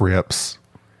scripts.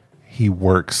 He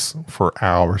works for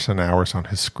hours and hours on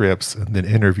his scripts and then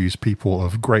interviews people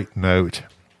of great note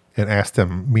and asks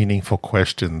them meaningful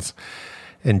questions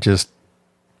and just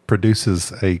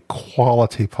produces a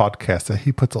quality podcast that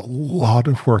he puts a lot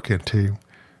of work into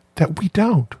that we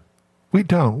don't. We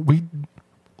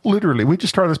just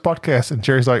started this podcast and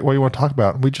Jerry's like, what do you want to talk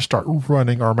about? And we just start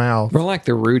running our mouth. We're like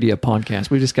the Rudy of podcast.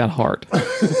 We just got heart.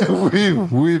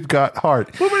 We've got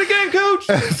heart. We're in a game, coach.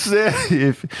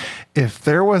 If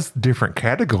there was different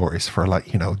categories for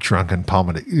drunken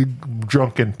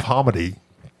pomedy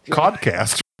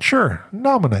podcast, sure,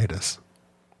 nominate us.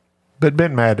 But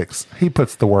Ben Maddox, he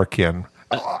puts the work in.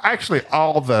 Actually,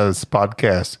 all those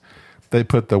podcasts, they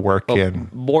put the work in.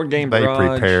 Board Game They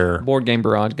Barrage. prepare. Board Game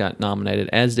Barrage got nominated,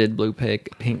 as did Blue Peg,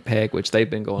 Pink Peg, which they've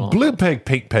been going on. Blue Peg,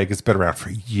 Pink Peg has been around for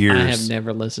years. I have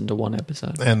never listened to one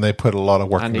episode. And they put a lot of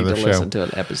work I into need the to show. listen to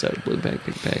an episode of Blue Peg,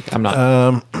 Pink Peg. I'm not.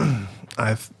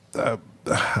 I'm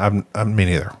me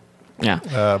neither.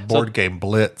 Yeah. Board Game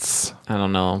Blitz, I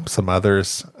don't know. some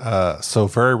others. So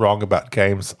very wrong about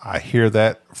games. I hear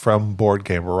that from Board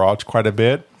Game Garage quite a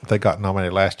bit. They got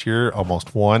nominated last year,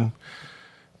 almost won.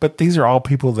 But these are all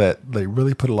people that they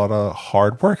really put a lot of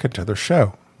hard work into their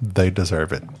show. They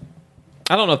deserve it.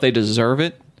 I don't know if they deserve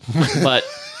it, but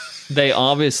they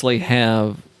obviously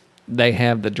have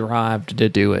the drive to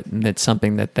do it, and it's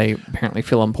something that they apparently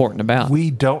feel important about.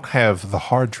 We don't have the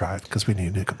hard drive because we need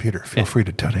a new computer. Feel free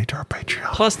to donate to our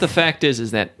Patreon. Plus, the fact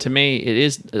is that to me, it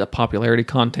is a popularity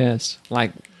contest.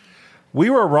 Like, We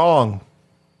were wrong.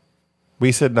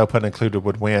 We said No Pun Included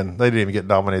would win. They didn't even get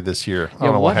nominated this year. I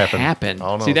don't know what happened. I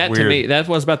don't know. See, It's that to weird. me, that's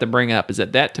what I was about to bring up, is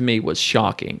that to me was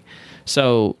shocking.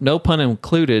 So, No Pun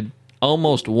Included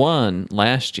almost won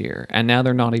last year, and now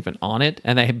they're not even on it,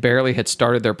 and they barely had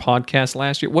started their podcast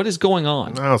last year. What is going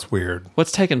on? That was weird.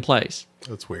 What's taking place?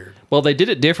 That's weird. Well, they did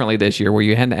it differently this year, where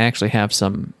you had to actually have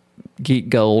some Geek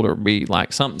Gold or be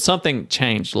like something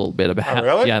changed a little bit about. Oh,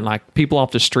 really? Yeah, like people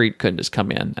off the street couldn't just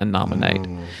come in and nominate.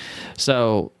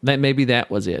 So maybe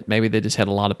that was it. Maybe they just had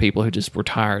a lot of people who just were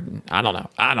tired. And I don't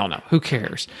know. Who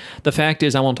cares? The fact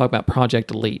is, I want to talk about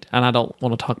Project Elite, and I don't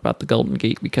want to talk about the Golden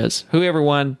Geek because whoever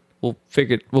won, we'll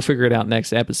figure it out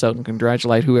next episode and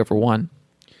congratulate whoever won.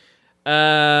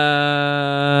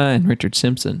 And Richard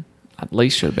Simpson at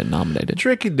least should have been nominated.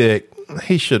 Tricky Dick,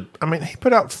 he should. I mean, he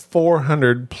put out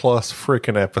 400 plus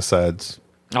freaking episodes.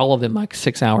 All of them like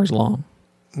 6 hours long.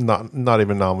 Not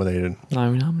even nominated. Not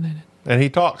even nominated. And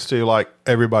he talks to like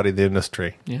everybody in the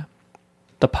industry. Yeah.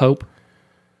 The Pope.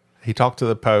 He talked to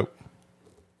the Pope,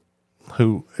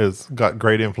 who has got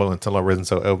great influence on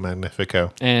Lorenzo El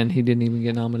Magnifico. And he didn't even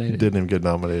get nominated. Didn't even get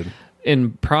nominated.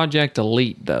 In Project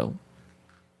Elite, though,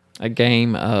 a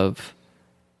game of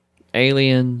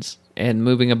aliens and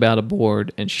moving about a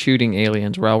board and shooting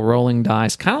aliens while rolling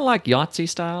dice, kind of like Yahtzee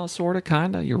style, sort of,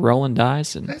 kind of. You're rolling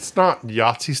dice. And It's not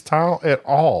Yahtzee style at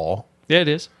all. yeah, it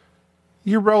is.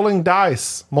 You're rolling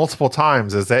dice multiple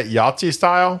times. Is that Yahtzee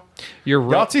style?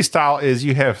 Yahtzee style is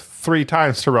you have 3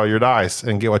 times to roll your dice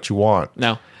and get what you want.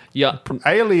 No. Yeah.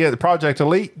 Alien Project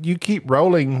Elite, you keep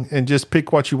rolling and just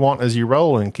pick what you want as you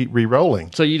roll and keep re-rolling.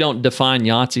 So you don't define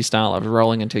Yahtzee style of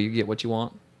rolling until you get what you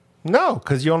want? No,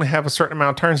 because you only have a certain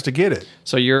amount of turns to get it.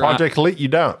 So your Project Elite, you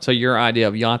don't. So your idea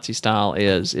of Yahtzee style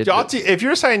is Yahtzee, if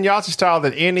you're saying Yahtzee style,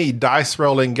 then any dice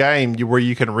rolling game where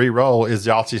you can re-roll is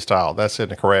Yahtzee style. That's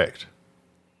incorrect.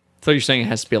 So you're saying it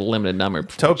has to be a limited number.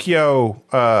 Tokyo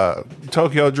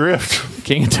Drift,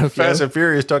 King of Tokyo. Fast and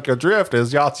Furious Tokyo Drift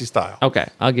is Yahtzee style. Okay,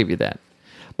 I'll give you that.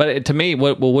 But to me,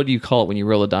 what do you call it when you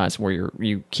roll a dice where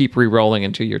you keep re-rolling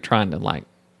until you're trying to like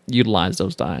utilize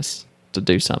those dice to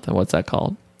do something? What's that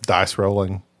called? Dice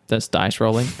rolling. That's dice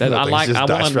rolling. That, I Nothing's just want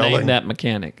dice to name rolling. that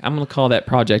mechanic. I'm going to call that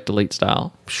Project Elite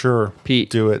style. Sure,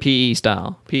 do it. PE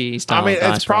style. PE style. I mean, of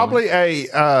dice it's probably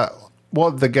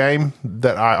the game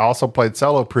that I also played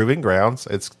solo, Proving Grounds.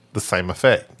 It's the same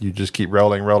effect. You just keep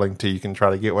rolling till you can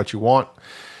try to get what you want.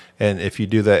 And if you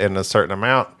do that in a certain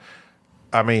amount,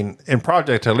 I mean, in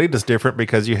Project Elite is different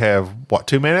because you have,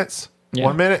 2 minutes? Yeah,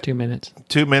 1 minute? 2 minutes.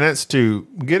 2 minutes to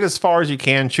get as far as you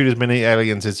can, shoot as many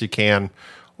aliens as you can,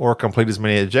 or complete as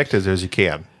many objectives as you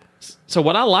can. So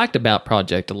what I liked about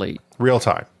Project Elite Real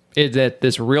time. is that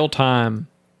this real time,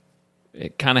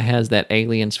 it kind of has that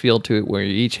aliens feel to it where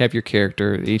you each have your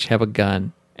character, you each have a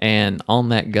gun, and on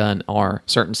that gun are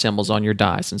certain symbols on your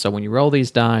dice. And so when you roll these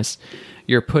dice,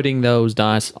 you're putting those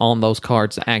dice on those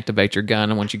cards to activate your gun,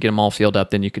 and once you get them all filled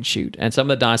up, then you can shoot. And some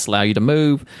of the dice allow you to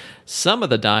move. Some of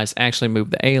the dice actually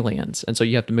move the aliens, and so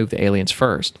you have to move the aliens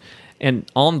first. And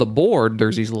on the board,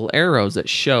 there's these little arrows that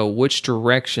show which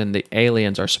direction the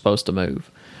aliens are supposed to move.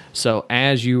 So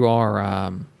as you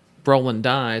are rolling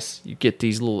dice, you get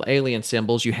these little alien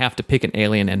symbols. You have to pick an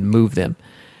alien and move them,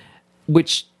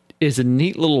 which is a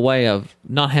neat little way of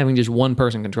not having just one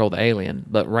person control the alien,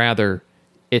 but rather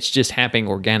it's just happening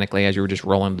organically as you were just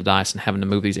rolling the dice and having to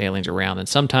move these aliens around. And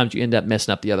sometimes you end up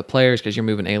messing up the other players because you're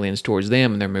moving aliens towards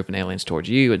them and they're moving aliens towards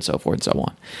you, and so forth and so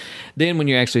on. Then when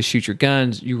you actually shoot your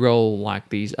guns, you roll like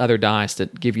these other dice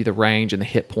that give you the range and the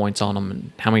hit points on them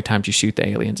and how many times you shoot the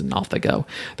aliens, and off they go.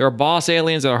 There are boss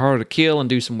aliens that are harder to kill and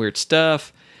do some weird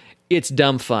stuff. It's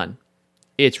dumb fun.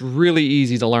 It's really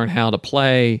easy to learn how to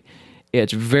play.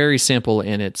 It's very simple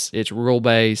in its rule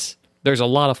base. There's a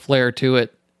lot of flair to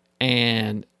it.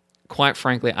 And quite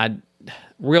frankly,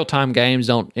 real-time games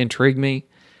don't intrigue me.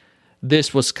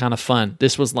 This was kind of fun.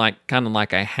 This was kind of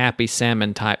like a Happy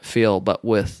Salmon type feel, but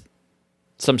with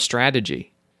some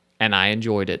strategy. And I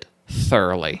enjoyed it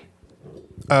thoroughly.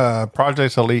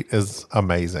 Project Elite is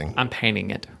amazing. I'm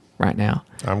painting it right now.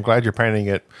 I'm glad you're painting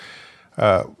it.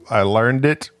 I learned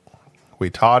it We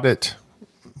taught it.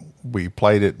 We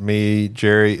played it. Me,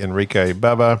 Jerry, Enrique,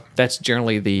 Bubba. That's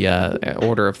generally the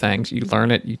order of things. You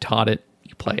learn it, you taught it,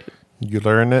 you play it. You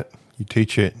learn it, you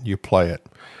teach it, you play it.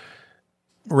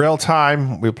 Real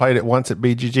time, we played it once at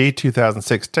BGG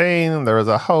 2016. There was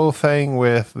a whole thing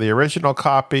with the original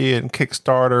copy and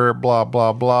Kickstarter, blah,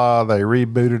 blah, blah. They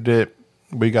rebooted it.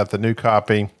 We got the new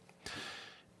copy.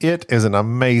 It is an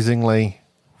amazingly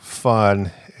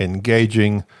fun,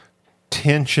 engaging,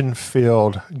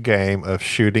 tension-filled game of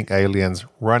shooting aliens,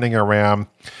 running around.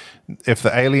 If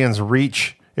the aliens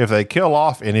if they kill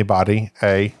off anybody,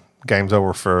 game's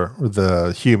over for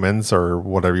the humans or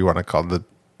whatever you want to call the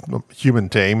human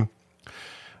team.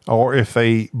 Or if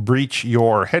they breach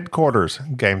your headquarters,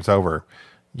 game's over.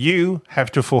 You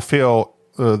have to fulfill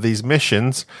these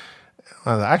missions.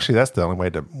 Actually, that's the only way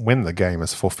to win the game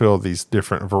is fulfill these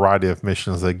different variety of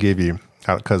missions they give you.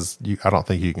 Because I don't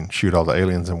think you can shoot all the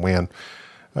aliens and win.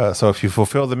 So if you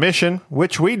fulfill the mission,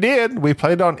 which we did, we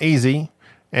played on easy,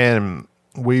 and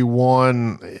we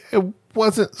won. It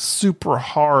wasn't super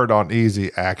hard on easy,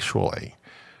 actually.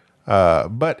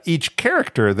 But each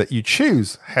character that you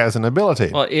choose has an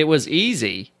ability. Well, it was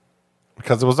easy.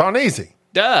 Because it was on easy.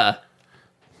 Duh.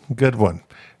 Good one.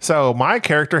 So my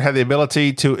character had the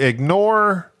ability to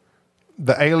ignore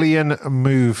the alien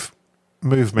movements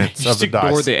of the dice.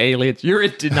 Ignore the aliens. You're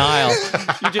in denial.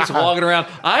 You're just walking around.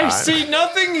 I see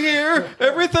nothing here.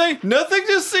 Everything. Nothing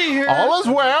to see here. All is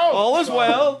well. All is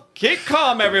well. Keep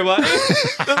calm, everybody.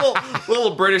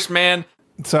 little British man.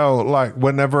 So, like,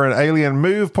 whenever an alien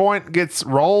move point gets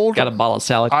rolled, Got a bottle of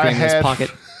salad cream in his pocket.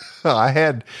 I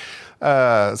had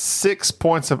 6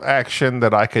 points of action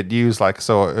that I could use. Like,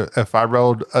 so if I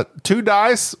rolled 2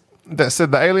 dice that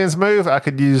said the aliens move, I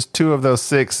could use 2 of those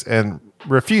 6 and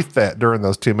refute that during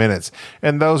those 2 minutes.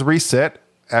 And those reset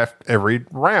after every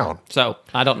round. So,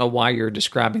 I don't know why you're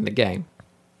describing the game.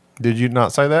 Did you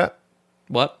not say that?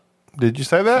 What? Did you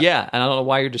say that? Yeah, and I don't know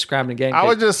why you're describing the game. I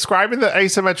was describing the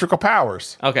asymmetrical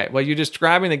powers. Okay, well, you're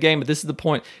describing the game, but this is the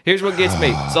point. Here's what gets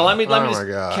me. So let me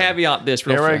just caveat this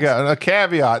real Here fast. we go. A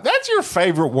caveat. That's your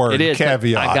favorite word. It is.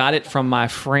 Caveat. I got it from my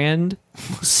friend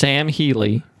Sam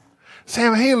Healy.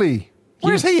 Sam Healy.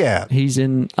 Where's he at? He's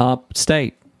in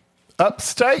upstate,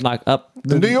 Upstate? like up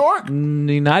New York? in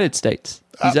the United States.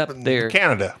 He's up there.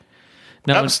 Canada.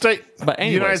 No, Upstate. But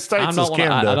anyways, United States is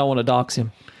Canada. I don't want to dox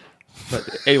him. But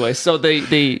anyway, so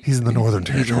He's in the Northern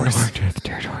Territories.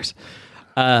 territories.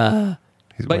 He's But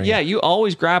wearing yeah, it. you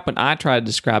always gripe when I try to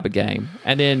describe a game,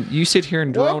 and then you sit here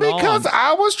and drone Well, because on.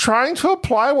 I was trying to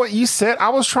apply what you said. I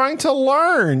was trying to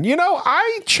learn. You know,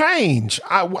 I change.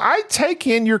 I take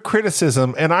in your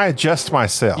criticism and I adjust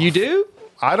myself. You do?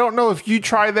 I don't know if you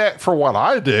try that for what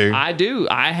I do. I do.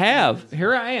 I have.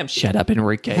 Here I am. Shut up,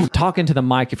 Enrique. Talking to the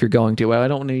mic if you're going to. I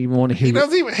don't even want to hear He you.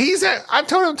 doesn't even. I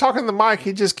told him talking to the mic.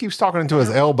 He just keeps talking into his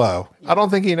elbow. I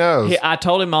don't think he knows. I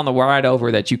told him on the ride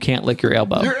over that you can't lick your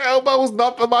elbow. Your elbow is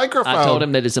not the microphone. I told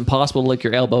him that it's impossible to lick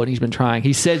your elbow, and he's been trying.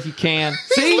 He says you can.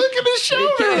 He's licking his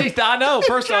shoulder. I know.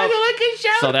 First off,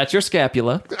 so that's your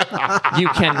scapula. You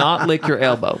cannot lick your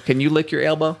elbow. Can you lick your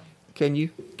elbow? Can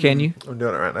you? Can you? I'm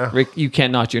doing it right now. Rick, you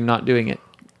cannot. You're not doing it.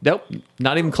 Nope.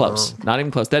 Not even close. Not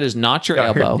even close. That is not your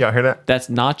elbow. Y'all hear that? That's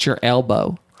not your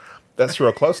elbow. That's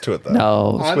real close to it, though.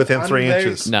 No. It's within 3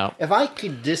 inches. No. If I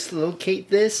could dislocate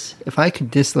this,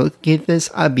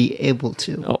 I'd be able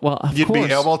to. Oh, well, of You'd be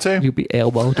course. able to? You'd be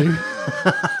elbow to.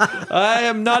 I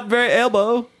am not very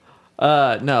elbow.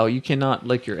 No, you cannot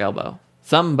lick your elbow.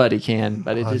 Somebody can,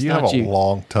 but it is You not have a you.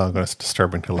 long tongue, and it's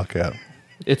disturbing to look at.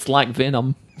 It's like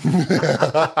venom.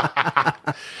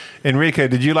 Enrique,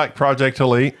 did you like Project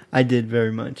Elite? I did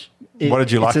very much. What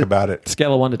did you like about it?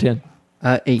 Scale of 1 to 10.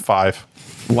 8. 5.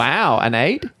 Wow, an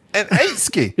 8? An 8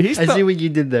 ski. He's I see what you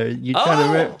did there. You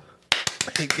trying to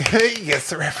He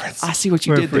gets the reference. I see what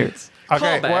you did there. Reference.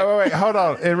 Okay, Callback. wait. Hold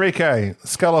on. Enrique,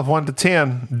 scale of 1 to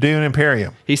 10, Dune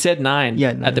Imperium. He said 9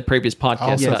 Yeah, 9. at the previous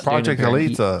podcast. Oh, so about Project Dune Imperium.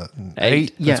 Elite's a 8.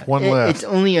 Eight. Yeah, That's one left. it's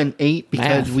only an 8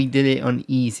 because Math. we did it on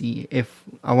easy. If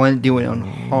I want to do it on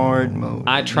hard mode,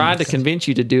 I tried to convince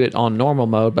you to do it on normal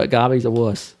mode, but Gobby's a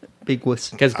wuss. big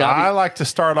wuss. Because I Gobby, like to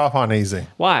start off on easy.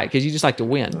 why? Because you just like to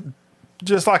win.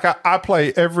 Just like I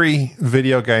play every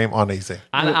video game on easy.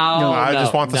 I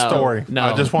just want the story.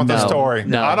 I just want the story.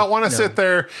 No, I don't want to sit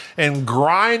there and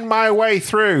grind my way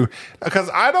through because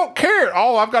I don't care.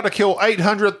 Oh, I've got to kill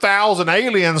 800,000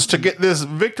 aliens to get this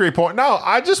victory point. No,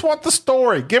 I just want the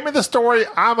story. Give me the story.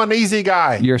 I'm an easy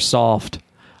guy. You're soft.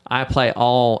 I play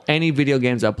any video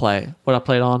games I play. What I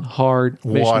played on hard,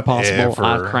 Mission Impossible.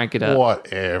 I crank it up.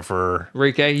 Whatever.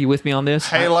 Enrique, you with me on this?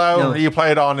 Halo, No. you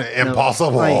played on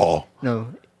Impossible. No,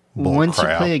 once you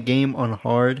crap. play a game on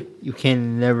hard, you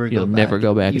can never go You'll back. never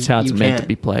go back. It's how it's You meant to can't.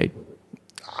 be played.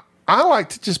 I like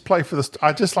to just play for the.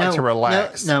 I just like to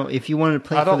relax. No, if you want to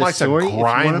play I don't for the like story, to if you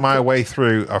wanna grind my play- way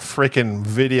through a freaking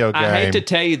video game. I hate to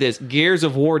tell you this. Gears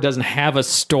of War doesn't have a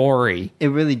story. It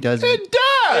really doesn't. It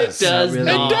does. It does It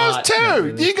not. does too. Not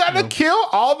really. You got to kill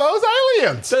all those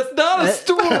aliens. That's not a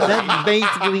story. That's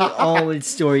basically all its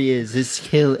story is. It's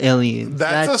kill aliens.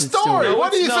 That's a its story. No,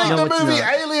 What do you it's think not. the No, it's movie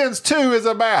not. Aliens 2 is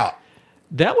about?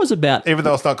 That was about Even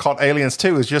though it's not called Aliens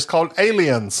 2, it's just called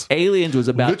Aliens. Aliens. Was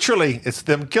about Literally, it's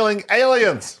them killing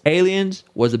aliens. Aliens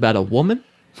was about a woman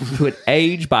who had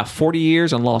aged by 40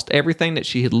 years and lost everything that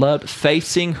she had loved,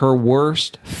 facing her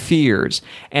worst fears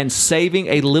and saving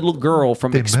a little girl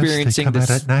from experiencing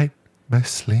this. night,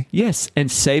 mostly. Yes,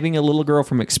 and saving a little girl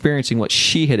from experiencing what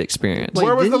she had experienced. Wait,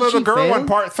 Where was the didn't little she girl fail? in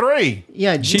part 3?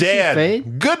 Yeah, did she Dead. fail?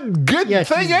 Good Yeah,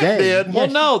 thing she's it dead. did. Well,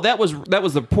 no, that was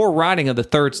the poor writing of the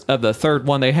third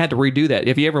one. They had to redo that.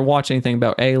 If you ever watch anything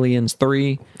about Aliens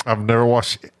 3, I've never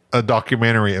watched a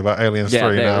documentary about Aliens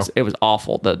 3 now. it was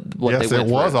awful. What Yes, they went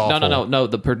it was through. awful. No.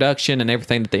 The production and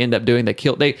everything that they ended up doing,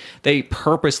 they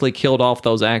purposely killed off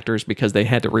those actors because they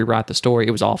had to rewrite the story.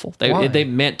 It was awful. Why? They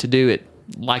meant to do it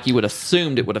like you would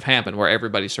assumed it would have happened, where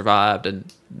everybody survived and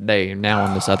they are now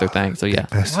on this other thing. So yeah,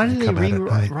 Why did they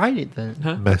rewrite it then?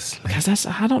 Mostly. because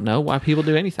I don't know why people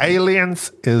do anything.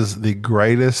 Aliens is the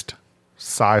greatest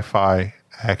sci-fi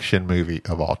action movie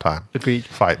of all time. Agreed.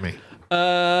 Fight me.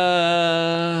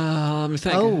 Let me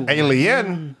think. Oh,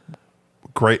 Alien,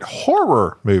 great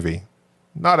horror movie,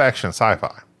 not action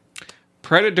sci-fi.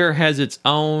 Predator has its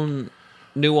own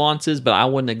nuances, but I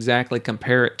wouldn't exactly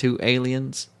compare it to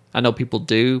Aliens. I know people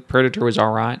do. Predator was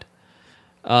all right.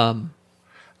 I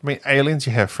mean, Aliens,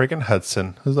 you have freaking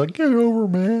Hudson, who's like, "Game over,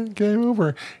 man, game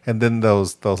over," and then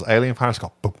those alien pilots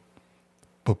go, "Boop,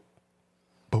 boop,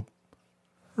 boop."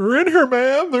 They're in here,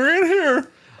 man. They're in here.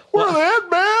 Where they at,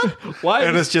 man? Why-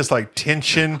 And it's just like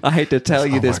tension. I hate to tell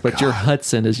you Oh this, my but your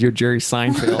Hudson is your Jerry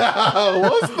Seinfeld.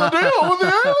 What's the deal with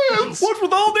the aliens? What's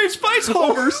with all these face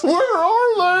holders? Where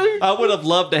are they? I would have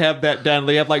loved to have that done.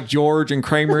 They have like George and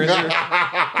Kramer in there.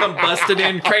 Come busted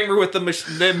in. Kramer with the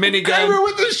minigun. Kramer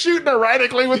with the shooting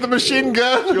erratically with the machine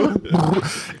gun,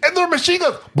 and their machine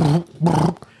gun.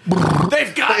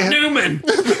 They've got Newman.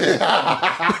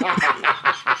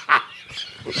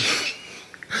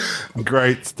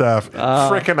 Great stuff.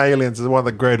 Freaking Aliens is one of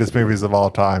the greatest movies of all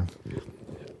time.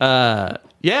 Yeah,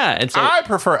 and so I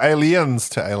prefer Aliens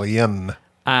to Alien.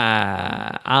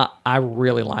 I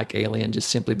really like Alien just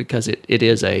simply because it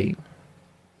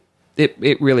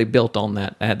really built on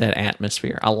that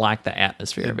atmosphere. I like the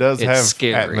atmosphere. It does it's have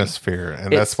scary. atmosphere, and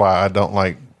It's- that's why I don't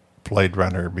like Blade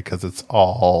Runner, because it's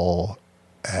all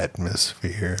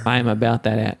atmosphere. I am about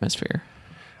that atmosphere.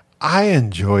 I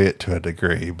enjoy it to a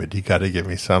degree, but you got to give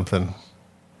me something.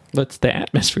 What's the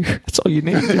atmosphere? That's all you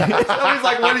need. He's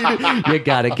like, what do you do? You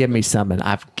got to give me something.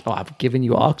 I've given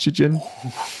you oxygen,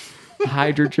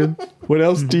 hydrogen. What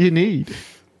else do you need?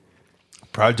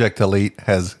 Project Elite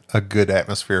has a good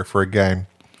atmosphere for a game.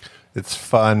 It's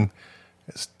fun.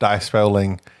 It's dice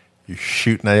rolling. You're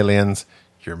shooting aliens.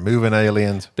 You're moving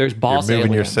aliens. There's boss You're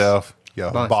moving aliens. yourself. You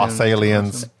have boss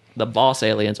aliens. Awesome. The boss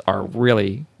aliens are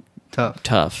really Tough.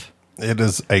 tough It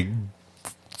is a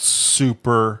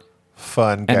super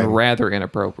fun game. and rather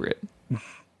inappropriate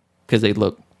because they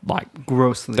look like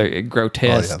Grossly. they're Oh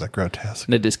grotesque. yeah, they're grotesque.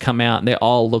 And they just come out and they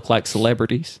all look like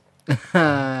celebrities.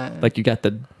 Like you got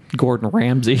the Gordon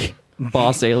Ramsay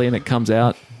boss alien that comes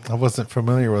out. I wasn't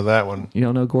familiar with that one. You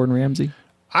don't know Gordon Ramsay?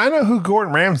 I know who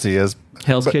Gordon Ramsay is.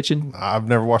 Hell's but Kitchen? I've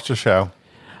never watched the show.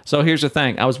 So here's the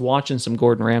thing. I was watching some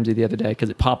Gordon Ramsay the other day because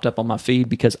it popped up on my feed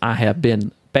because I have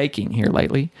been baking here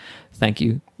lately. Thank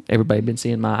you. Everybody been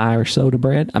seeing my Irish soda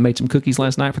bread. I made some cookies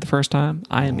last night for the first time.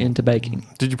 I am into baking.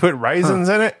 Did you put raisins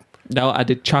in it? No, I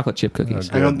did chocolate chip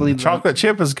cookies. I don't believe that. chocolate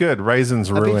chip is good.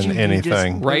 Raisins I bet ruin you just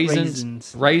anything. put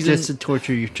Raisins. just to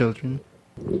torture your children.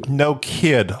 No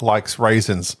kid likes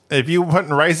raisins. If you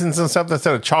putting raisins in something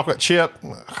instead of chocolate chip,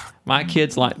 My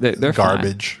kids like they're fine.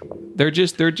 garbage. They're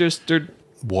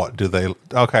What do they?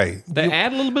 Okay, they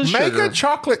add a little bit of make sugar. a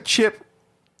chocolate chip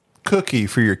cookie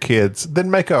for your kids, then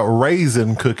make a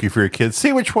raisin cookie for your kids.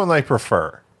 See which one they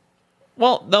prefer.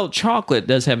 Well, though chocolate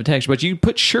does have a texture, but you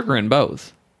put sugar in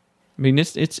both. I mean,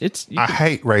 it's. I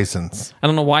hate raisins. I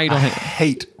don't know why you don't. I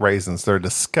hate raisins. They're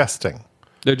disgusting.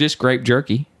 They're just grape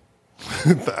jerky.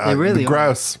 They really are.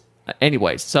 Gross.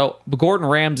 Anyways, so Gordon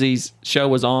Ramsay's show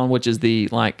was on, which is the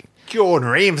like. Gordon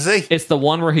Ramsay. It's the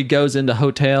one where he goes into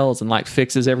hotels and like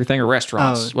fixes everything or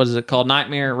restaurants. Oh. What is it called?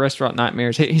 Restaurant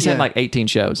Nightmares. He's had Yeah. like 18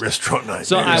 shows. Restaurant night.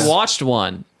 So I watched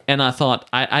one and I thought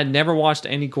I'd never watched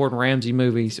any Gordon Ramsay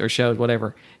movies or shows,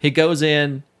 whatever. He goes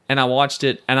in, and I watched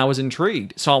it, and I was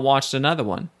intrigued, so I watched another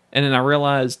one, and then I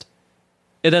realized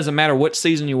it doesn't matter which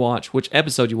season you watch, which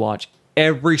episode you watch,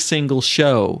 every single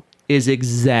show is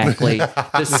exactly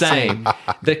the same.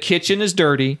 The kitchen is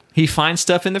dirty. He finds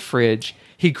stuff in the fridge.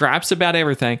 He gripes about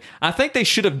everything. I think they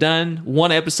should have done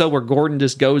one episode where Gordon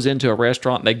just goes into a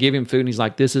restaurant and they give him food and he's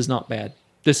like, this is not bad.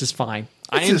 This is fine.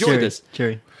 I enjoy this.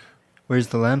 Jerry, where's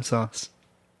the lamb sauce?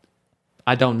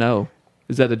 I don't know.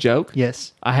 Is that a joke?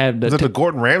 Yes. I have Is it a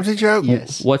Gordon Ramsay joke?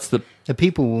 Yes. What's the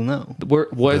people will know.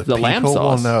 where's the lamb People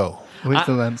will sauce? know. Where's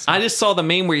the lamb sauce? I just saw the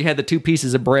meme where you had the 2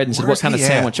 pieces of bread and said, Where's what kind of he at?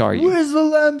 sandwich are you? Where's the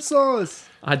lamb sauce?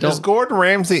 I Is don't. Gordon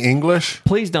Ramsay English?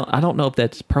 Please don't. I don't know if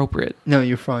that's appropriate. No,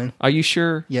 you're fine. Are you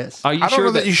sure? Yes. Are you I don't sure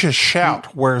know that you should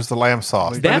shout, "Where's the lamb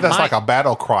sauce?" Maybe that's like a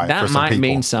battle cry for That some might people.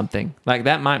 mean something. Like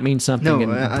that might mean something. No,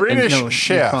 in, British no, you're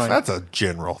chef. fine. That's a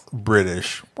general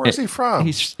British. Where's he from?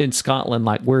 He's in Scotland.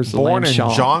 Like where's the Born lamb in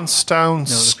shawl? Johnstone,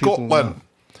 the people Scotland.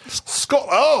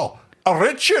 Oh,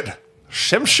 Richard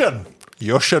Simpson.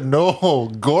 You should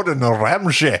know Gordon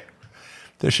Ramsay.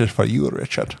 This is for you,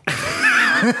 Richard.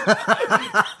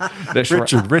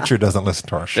 Richard doesn't listen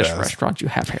to our shows. This restaurant you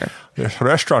have here. This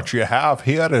restaurant you have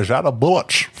here is out of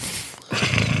bullets.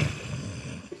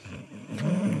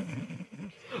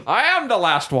 I am the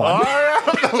last one. I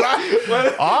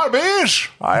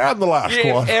am the last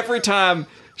Yeah, one. every time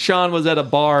Sean was at a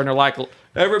bar and they're like,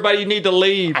 everybody, you need to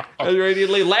leave. Everybody need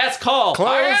to leave. Last call.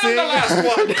 I am the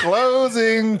last one.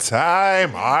 Closing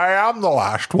time. I am the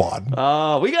last one.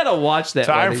 We got to watch that.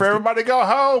 Time one. for everybody to go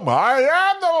home. I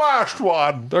am the last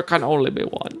one. There can only be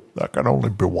one. There can only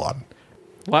be one.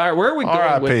 Where are we going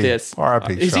R.I.P. with this?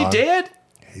 R.I.P. Is he Sean. dead?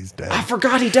 He's dead. I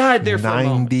forgot he died there for a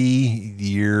moment. 90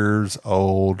 years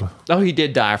old. Oh, he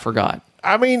did die. I forgot.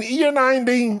 I mean, you're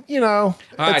 90, you know, All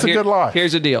right, it's a good life.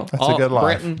 Here's the deal. That's a good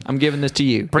life. Brenton, I'm giving this to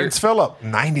you. Prince Philip,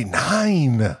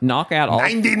 99. Knock out all.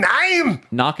 99!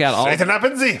 Knock out all. Straighten up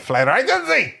and see. Fly right and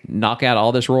see. Knock out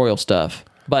all this royal stuff.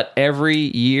 But every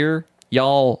year,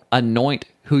 y'all anoint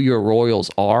who your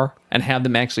royals are and have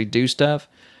them actually do stuff,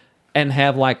 and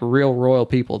have like real royal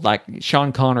people. Like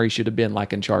Sean Connery should have been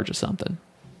like in charge of something.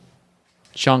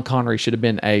 Sean Connery should have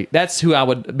been that's who I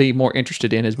would be more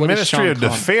interested in. Is what is Ministry Sean of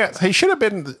Defense. He should have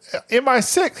been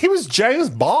MI6. He was James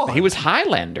Bond. He was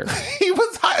Highlander. He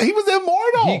was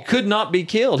immortal. He could not be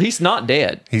killed. He's not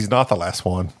dead, He's not the last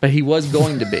one. but he was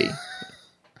going to be.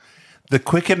 The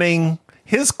quickening.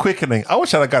 His quickening. I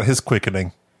wish I'd have got his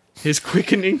quickening. His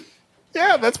quickening.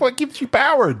 Yeah, that's what keeps you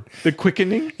powered. The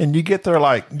quickening. And you get their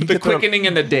The quickening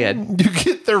and the dead. You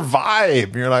get their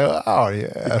vibe. You're like, oh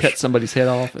yeah. Cut somebody's head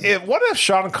off. What if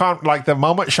like the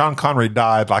moment Sean Connery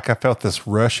died, like I felt this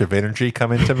rush of energy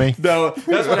come into me. No,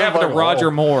 that's what happened to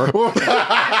Roger Moore. He's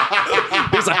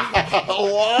like,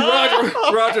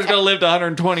 Roger's going to live to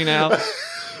 120 now.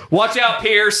 Watch out,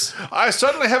 Pierce. I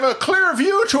suddenly have a clear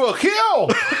view to a kill.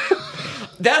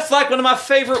 That's like one of my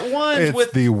favorite ones.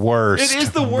 It's the worst. It is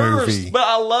the worst, movie. but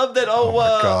I love that.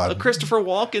 God. Christopher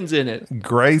Walken's in it.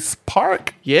 Grace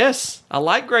Park. Yes, I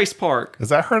like Grace Park. Is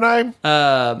that her name?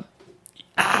 Yeah.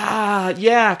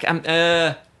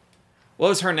 What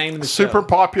was her name in the Super show?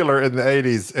 popular in the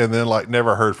 80s and then like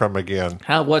never heard from again.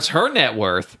 What's her net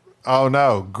worth? Oh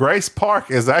no. Grace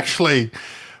Park is actually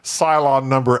Cylon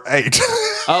number 8.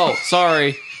 Oh,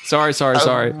 sorry.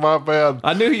 My bad.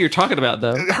 I knew who you're talking about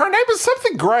though. Her name is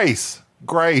something Grace.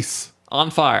 Grace.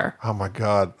 On Fire. Oh my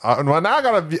God. Well, now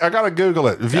I gotta Google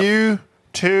it. View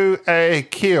to a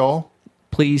kill.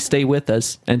 Please stay with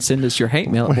us and send us your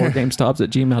hate mail at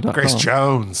boardgamesnobs@gmail.com. Grace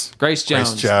Jones. Grace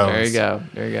Jones. There you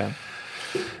go.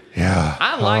 Yeah.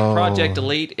 I like Project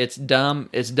Elite. It's dumb.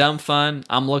 It's dumb fun.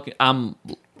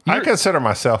 I consider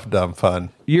myself dumb fun.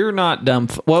 You're not dumb.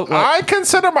 What? I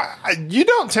consider you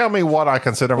don't tell me what I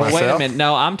consider myself. Wait a minute.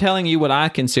 No, I'm telling you what I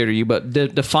consider you, but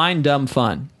define dumb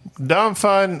fun. Dumb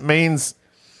fun means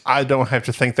I don't have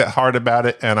to think that hard about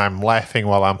it and I'm laughing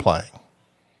while I'm playing.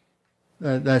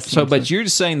 But you're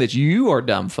just saying that you are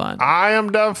dumb fun. I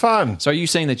am dumb fun. So are you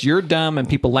saying that you're dumb and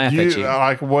people laugh at you?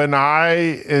 Like when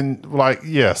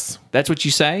yes. That's what you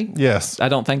say? Yes. I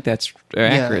don't think that's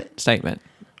an accurate statement.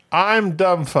 I'm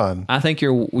dumb fun. I think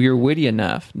you're witty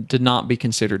enough to not be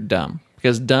considered dumb,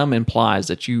 because dumb implies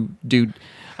that you do.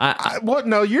 What?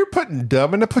 No, you're putting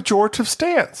dumb in a pejorative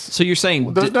stance. So you're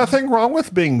saying there's nothing wrong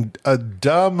with being a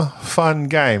dumb fun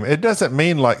game. It doesn't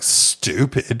mean like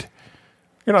stupid.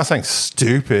 You're not saying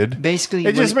stupid. Basically,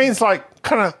 it just means like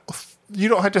kind of. You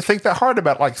don't have to think that hard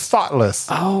about, like thoughtless.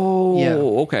 Oh, Yeah.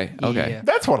 Okay. Yeah.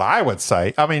 That's what I would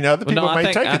say. I mean, other people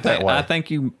may take it that way. I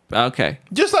think you. Okay.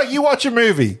 Just like you watch a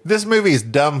movie. This movie is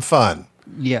dumb fun.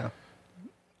 Yeah.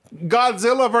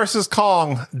 Godzilla versus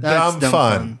Kong, That's dumb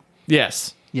fun.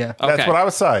 Yes. Yeah. Okay. That's what I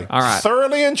would say. All right.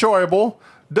 Thoroughly enjoyable.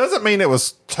 Doesn't mean it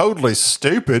was totally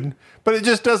stupid, but it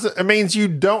just doesn't. It means you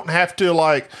don't have to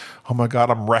like, oh my God,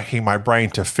 I'm racking my brain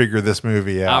to figure this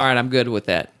movie out. All right, I'm good with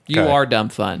that. You Okay. are dumb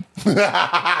fun.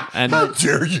 And How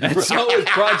dare you? so is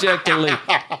Project Elite.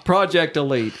 Project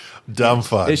Elite. Dumb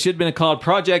fun. It should have been called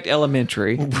Project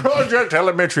Elementary. Project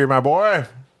Elementary, my boy.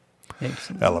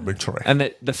 Excellent. Elementary.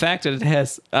 And the fact that it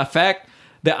has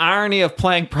the irony of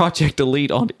playing Project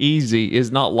Elite on easy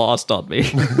is not lost on me.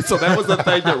 So that was the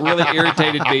thing that really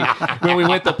irritated me when we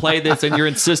went to play this and you're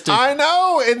insistent. I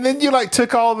know, and then you like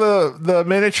took all the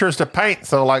miniatures to paint,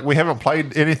 so like we haven't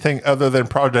played anything other than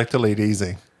Project Elite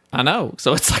Easy. I know.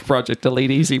 So it's like Project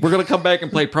Elite Easy. We're going to come back and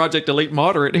play Project Elite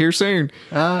Moderate here soon.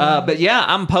 But yeah,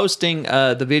 I'm posting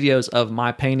the videos of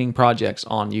my painting projects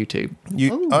on YouTube.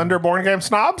 You under Born Game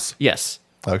Snobs? Yes.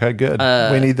 Okay, good.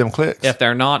 We need them clicks. If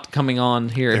they're not coming on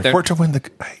here, If we're to win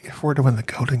the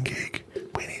golden gig,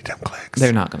 we need them clicks.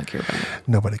 they're not going to care about it.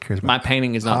 Nobody cares about My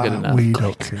painting is not good enough. We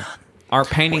don't care. Our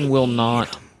painting will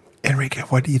not. Enrique,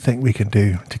 what do you think we can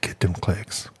do to get them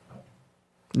clicks?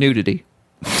 Nudity.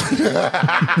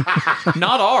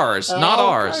 Not ours. Not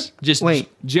ours. Just Wait.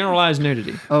 generalized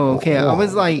nudity. Oh, okay. I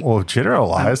was like, Well,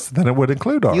 generalized, then it would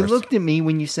include ours. you looked at me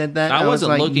when you said that. I was wasn't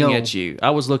like, looking no. at you.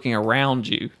 I was looking around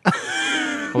you.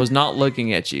 I was not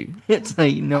looking at you. It's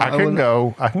like, no. I can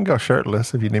wouldn't- go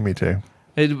shirtless if you need me to.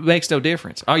 It makes no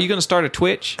difference. Are you going to start a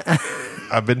Twitch?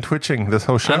 I've been twitching this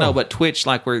whole show. I know, but Twitch,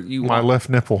 like where you my want left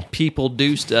nipple. people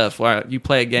do stuff while you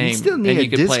play a game. You still and need you a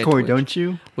can play Discord, Twitch. don't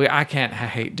you? Well, I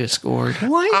hate Discord.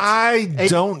 What? I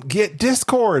don't get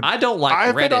Discord. I don't like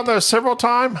I've been Reddit. on there several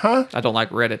times, huh? I don't like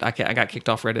Reddit. I got kicked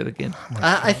off Reddit again.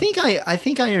 I think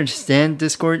I understand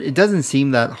Discord. It doesn't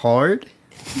seem that hard.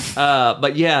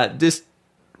 But yeah,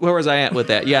 where was I at with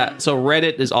that? Yeah, so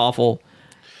Reddit is awful.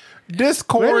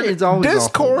 Discord. Reddit is always awful.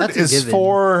 Discord That's a is given.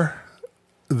 for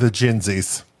the Gen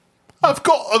Zs. I've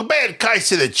got a bad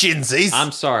case of the Gen Zs.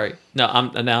 I'm sorry. No,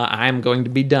 I'm going to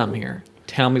be dumb here.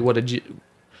 Tell me what a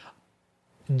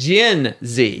Gen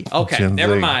Z. Okay, Gen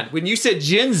never Z. mind. When you said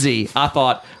Gen Z, I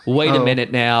thought, wait a Oh.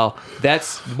 minute now.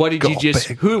 That's what did you Got just?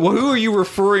 big. Who are you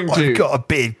referring to? I've got a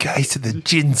bad case of the Gen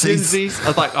Gen Zs. Zs. I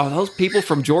was like, oh, those people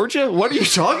from Georgia? What are you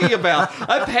talking about?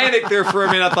 I panicked there for a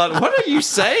minute. I thought, what are you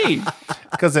saying?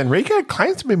 Because Enrique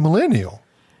claims to be millennial.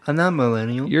 I'm not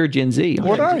millennial. You're Gen Z.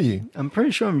 What are you? I'm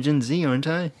pretty sure I'm Gen Z, aren't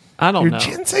I? I don't You're know.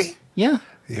 Gen Z? Yeah.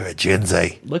 You're a Gen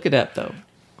Z. Look it up though.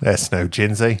 That's no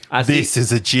Gen Z. I see- This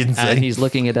is a Gen Z. And he's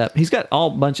looking it up. He's got all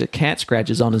bunch of cat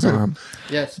scratches on his arm.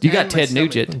 Yes. You got And my Ted stomach.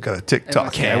 Nugent. Got a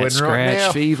TikTok Cat going scratch right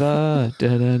now. fever.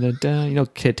 Da, da, da, da. You know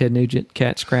Ted Nugent,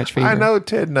 cat scratch fever. I know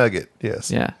Ted Nugget. Yes.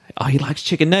 Yeah. Oh, he likes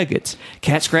chicken nuggets.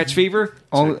 Cat scratch fever.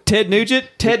 All- Ted Nugent,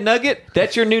 Ted Nugget.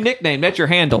 That's your new nickname. That's your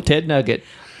handle, Ted Nugget.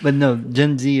 But no,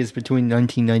 Gen Z is between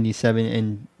 1997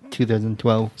 and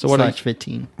 2012 So what are you- /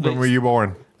 15. When were you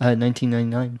born?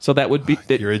 1999. So that would be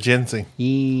that You're a Gen Z.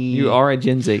 you are a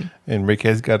Gen Z.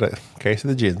 Enrique's got a case of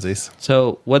the Gen Zs.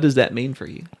 So what does that mean for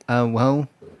you? Well,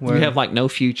 we're, You have like no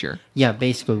future. yeah,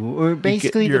 basically, we're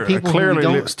basically You're the people who clearly we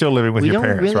don't, still living with we your don't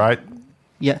parents, really- right?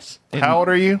 Yes. How old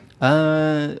are you?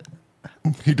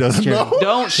 He doesn't Sure. know.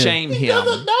 Don't shame him.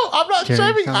 No, I'm not Jerry,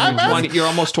 shaming. how I'm old are you? asking. You're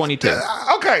almost 22.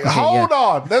 Okay, hold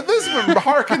on. Now, this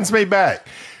harkens me back.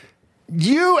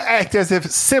 You act as if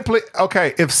simply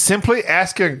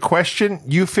asking a question,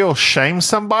 you feel shame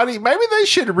somebody. Maybe they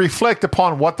should reflect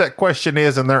upon what that question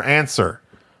is and their answer.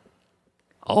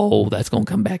 Oh, that's gonna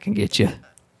come back and get you.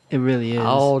 It really is.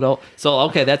 Oh, no. So,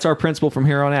 okay, that's our principle from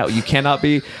here on out. You cannot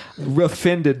be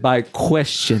offended by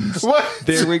questions. What?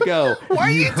 There we go. What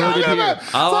are you heard talking it here. about? Oh,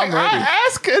 It's like, I'm ready. I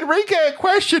ask Enrique a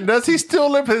question. Does he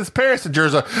still live with his parents? And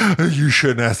Jerry's like, you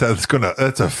shouldn't ask that.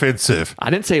 That's offensive. I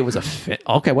didn't say it was a fit.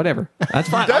 Okay, whatever. That's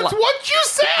fine. That's what you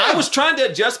said. I was trying to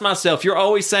adjust myself. You're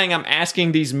always saying I'm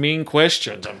asking these mean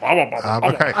questions. And blah, blah, blah, blah,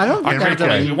 okay. I don't think Enrique,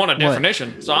 I've You want a What?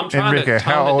 definition. So I'm trying Enrique, to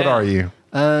tone how it old down. are you?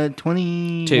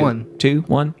 21. Two,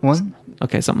 one. One?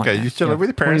 Okay, something like Okay, that. you still live with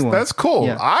your parents. 21. That's cool.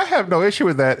 Yeah. I have no issue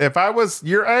with that. If I was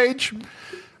your age,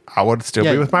 I would still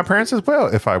Yeah. be with my parents as well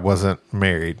if I wasn't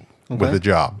married with Okay. a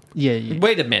job. Yeah, yeah.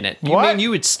 Wait a minute. You What? mean you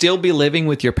would still be living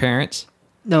with your parents?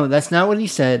 No, that's not what he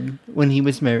said when he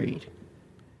was married.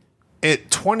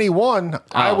 At 21,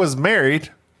 I Oh. was married,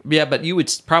 Yeah, but you would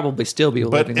probably still be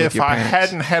but living with if your I parents.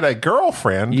 hadn't had a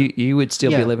girlfriend, you would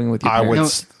still be Yeah. living with your I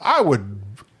parents. would.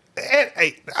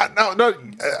 No,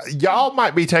 y'all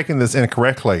might be taking this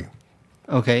incorrectly.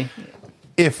 Okay.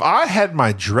 If I had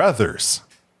my druthers,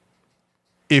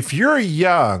 if you're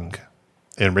young,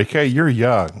 Enrique, you're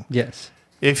young. Yes.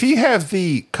 If you have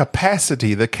the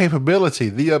capacity, the capability,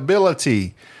 the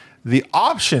ability, the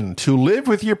option to live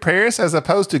with your parents as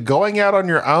opposed to going out on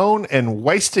your own and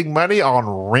wasting money on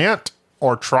rent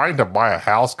or trying to buy a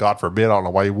house, God forbid, I don't know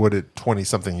why you would at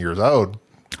 20-something years old.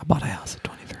 I bought a house at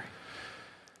 23.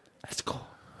 That's cool.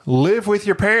 Live with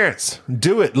your parents.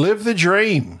 Do it. Live the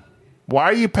dream. Why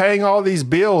are you paying all these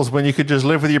bills when you could just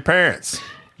live with your parents?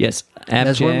 Yes,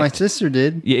 That's what my abject. sister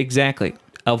did. Yeah, exactly.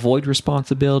 Avoid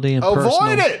responsibility and Avoid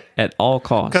personal it! at all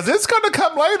costs. Because it's going to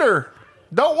come later.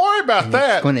 Don't worry about It's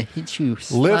that. going to hit you. Live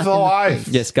slap in the life.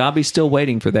 Yes, Gabi's still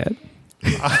waiting for that.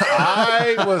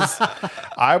 I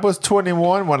was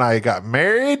 21 when I got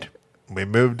married. We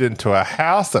moved into a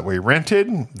house that we rented.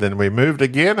 Then we moved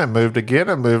again and moved again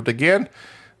and moved again.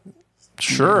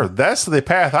 Sure, that's the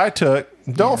path I took.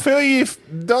 Don't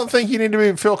think you need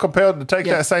to feel compelled to take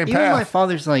that same Even my path.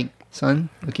 father's like, son,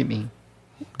 look at me.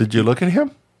 Did you look at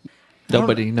him?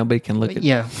 Nobody can look at.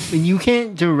 Yeah, you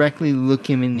can't directly look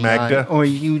him in the Magda? eye, or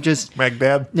you just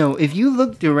Magdad? no. If you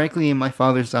look directly in my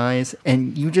father's eyes,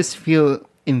 and you just feel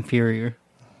inferior,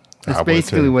 I that's would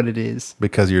basically too. what it is.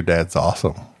 Because your dad's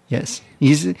awesome. Yes,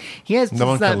 he has. No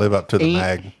one just can live up to the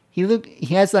mag. He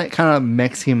has that kind of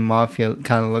Mexican mafia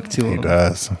kind of look to He him.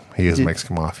 does. He is Did-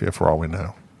 Mexican Mafia for all we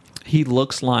know. He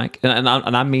looks like, and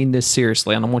I mean this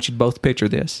seriously, and I want you to both picture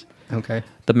this: Okay.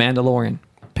 the Mandalorian,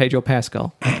 Pedro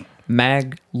Pascal.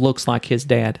 Mag looks like his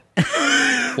dad.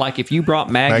 Like if you brought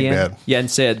Mag in, Mag-Dad.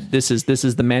 and said, "This is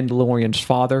the Mandalorian's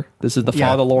father. This is the Yeah.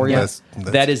 Fatherlorian." That's-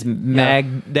 that is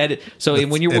Mag. That is, so That's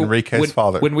when you Enrique's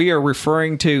father. when we are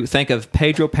referring to, think of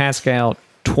Pedro Pascal,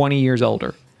 20 years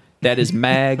older. That is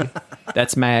Mag.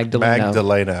 That's Magdaleno.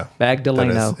 Magdaleno.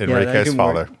 Magdaleno. That is Yeah, that Enrique's can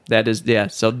father. work. That is, yeah.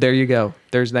 So there you go.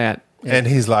 There's that. And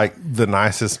he's like the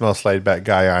nicest, most laid back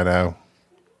guy I know.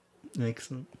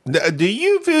 Excellent. Do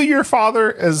you view your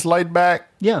father as laid back?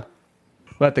 Yeah.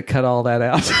 We'll have to cut all that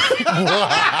out.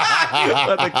 We'll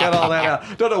have to cut all that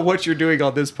out. Don't know what you're doing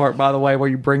on this part, by the way, where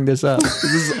you bring this up. This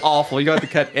is awful. You're going to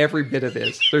have to cut every bit of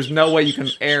this. There's no way you can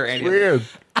air any of it. Weird.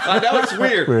 I know it's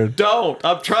weird. Weird. Don't.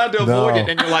 I'm trying to avoid No. it,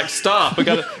 and you're like, stop. I'm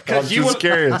Because just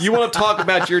curious. you want to talk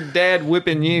about your dad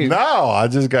whipping you. No, I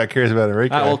just got curious about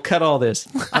Enrique. All right, well, cut all this.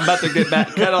 I'm about to get back.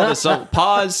 Cut all this. So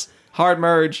pause, hard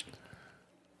merge.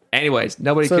 Anyways,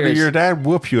 nobody so cares. did your dad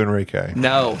whoop you, Enrique?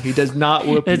 No, he does not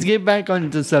whip Let's you. get back on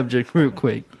the subject real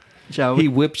quick, shall we? He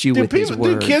whips you Do with his people,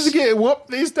 do words. kids get whooped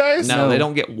these days? No, they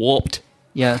don't get whooped.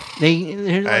 Yeah,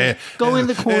 they're like, go in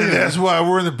the corner. And that's why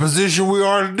we're in the position we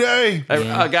are today.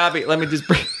 Gabi, let me just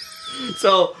bring.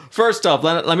 So, first off,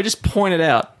 let me just point it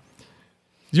out.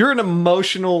 You're an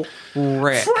emotional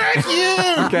wreck. Frick you!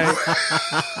 Okay.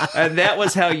 And that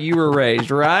was how you were raised,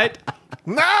 right?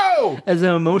 No! As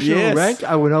an emotional Yes. wreck,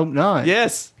 I would hope not.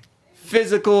 Yes.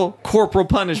 Physical, corporal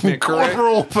punishment, correct?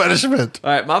 Corporal punishment.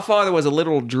 All right, my father was a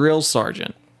literal drill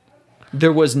sergeant.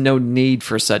 There was no need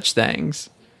for such things.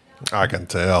 I can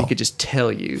tell. He could just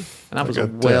tell you. And I was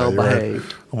can well tell you're-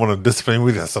 behaved. I want to discipline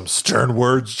with some stern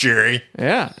words, Jerry.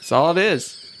 Yeah, that's all it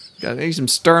is. Got to need some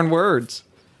stern words.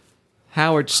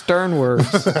 Howard Stern words.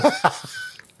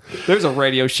 There's a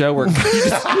radio show where I'm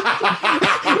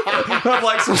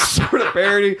like some sort of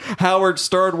parody Howard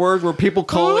Stern words where people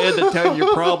call in to tell you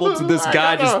your problems, and this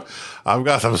guy just, I've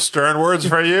got some stern words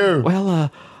for you. well,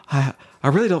 I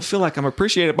really don't feel like I'm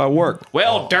appreciated by work.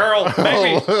 Well, Daryl,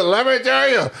 maybe Let me tell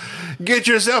you, get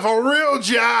yourself a real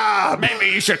job. maybe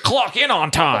you should clock in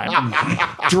on time.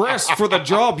 Dress for the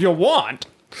job you want.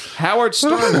 Howard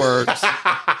Stern words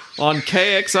on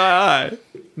KXII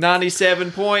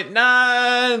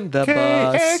 97.9 The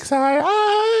Bus.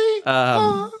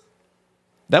 KXII.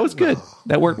 That was good.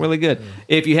 That worked really good.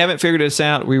 If you haven't figured this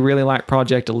out, we really like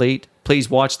Project Elite. Please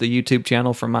watch the YouTube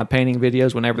channel for my painting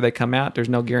videos whenever they come out. There's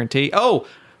no guarantee. Oh,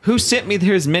 who sent me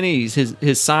his minis,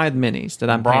 his side minis that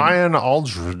I'm painting? Brian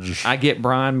Aldridge. I get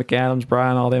Brian McAdams,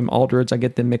 Brian, all them Aldridge. I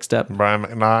get them mixed up. Brian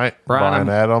McKnight. Brian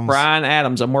Adams. Brian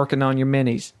Adams. I'm working on your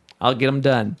minis. I'll get them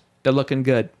done. They're looking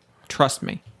good. Trust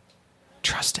me.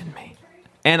 Trust in me.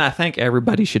 And I think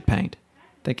everybody should paint.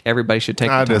 I think everybody should take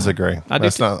the I time. disagree. I do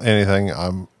That's too. not anything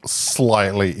I'm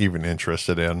slightly even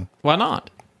interested in. Why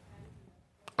not?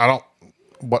 I don't.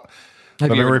 What? Have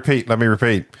Let you me ever- repeat. Let me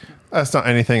repeat. That's not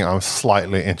anything I'm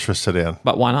slightly interested in.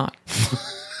 But why not?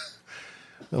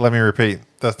 Let me repeat.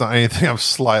 That's not anything I'm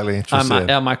slightly interested in.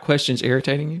 Are my questions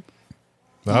irritating you?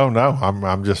 No,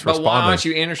 I'm just But responding. why aren't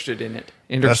you interested in it?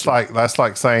 That's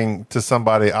like saying to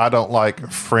somebody, I don't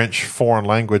like French foreign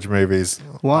language movies.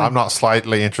 Why? I'm not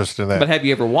slightly interested in that. But have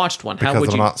you ever watched one? How because would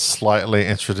I'm you? not slightly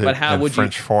interested But how in would you-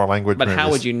 French foreign language But movies.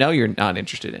 how would you know you're not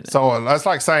interested in it? So that's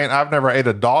like saying, I've never ate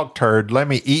a dog turd. Let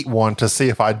me eat one to see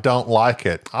if I don't like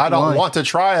it. I don't Why? want to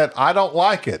try it. I don't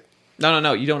like it.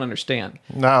 No. You don't understand.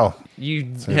 No. You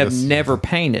have this- never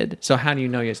painted, so how do you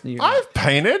know you're I've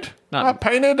painted. Not- I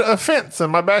painted a fence in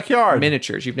my backyard.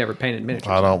 miniatures? You've never painted miniatures.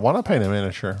 I don't want to paint a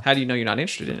miniature. How do you know you're not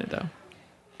interested in it though?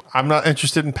 I'm not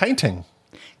interested in painting.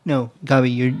 No,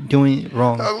 Gabi, you're doing it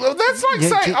wrong. Well, that's like Yeah,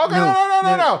 saying, ju- okay,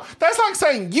 no, no. That's like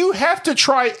saying you have to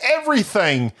try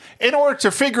everything in order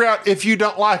to figure out if you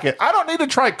don't like it. I don't need to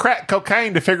try crack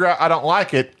cocaine to figure out I don't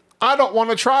like it. I don't want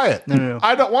to try it. No.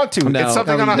 I don't want to. No, it's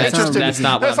something I'm not that's interested in. that's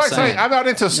not what That's I'm like saying saying. I'm not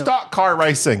into stock car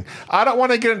racing. I don't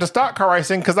want to get into stock car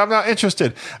racing because I'm not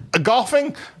interested.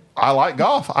 Golfing, I like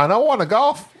golf. I don't want to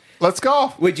golf. Let's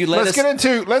golf. Would you let let's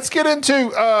get into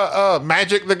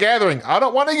Magic the Gathering. I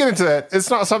don't want to get into that.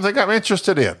 It's not something I'm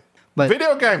interested in. But-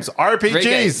 Video games,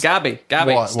 RPGs.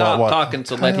 Gabi, What, stop what? talking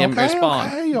to let him Okay,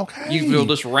 respond. okay. You will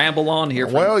just ramble on here.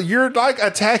 Well, you're like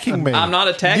attacking me. I'm not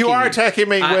attacking you. are you. attacking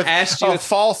me I with asked you a if-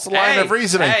 false line Hey, of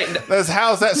reasoning. hey.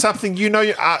 How's that something you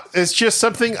know? It's just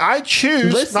something I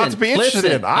choose not to be interested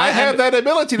Listen, in. I have haven't- that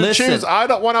ability to listen. choose. I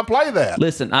don't want to play that.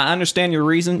 Listen, I understand your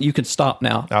reason. You can stop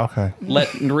now. Okay.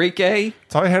 Let Enrique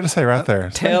That's all you had to say right there.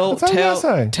 tell That's all you gotta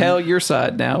say. tell your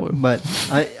side now. But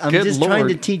I'm Good just trying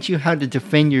to Lord. teach you how to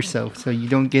defend yourself so you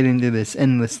don't get into this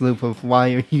endless loop of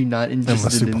why are you not Endless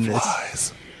interested in this.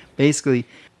 superflies. Basically,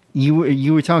 you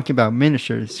were talking about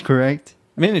miniatures, correct?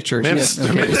 Miniatures. Yes.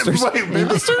 Ministers. Ministers. Wait,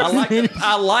 ministers?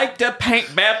 I like to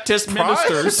paint Baptist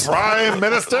ministers. Prime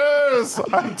ministers.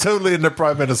 I'm totally into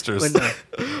prime ministers. But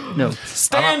no,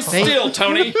 Stand still,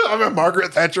 Tony. I'm a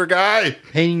Margaret Thatcher guy.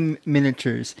 painting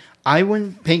miniatures. I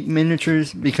wouldn't paint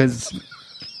miniatures because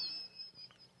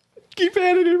Keep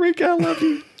at it, Enrique. I love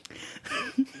you.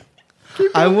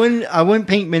 I wouldn't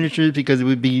paint miniatures because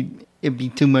it'd be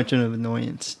too much of an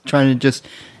annoyance. Trying to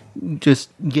just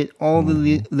get all the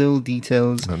little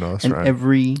details No, that's and right.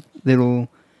 every little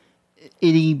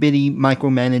itty bitty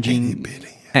micromanaging.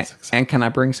 And can I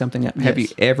bring something up? Have you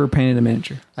Yes. ever painted a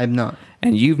miniature? I'm not.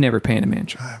 And you've never painted a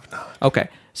miniature? I have not. Okay,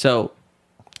 so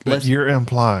But you're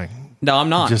implying. no, I'm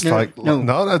not. Just No.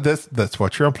 that's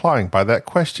what you're implying by that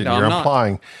question. No, You're I'm not.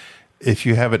 implying if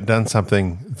you haven't done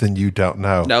something, then you don't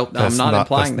know. No, I'm not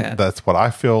implying that's- that. That's what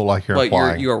I feel like you're Well,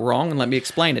 implying. you're wrong, and let me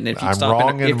explain it. And if you I'm stop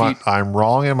wrong if in my you, I'm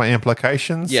wrong in my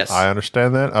implications. Yes. I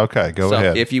understand that. Okay, go so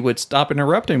ahead. if you would stop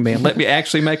interrupting me and let me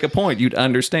actually make a point, you'd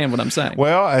understand what I'm saying.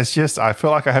 well, it's just I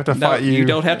feel like I have to No, fight you. you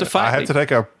don't have to fight I have me. to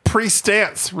take a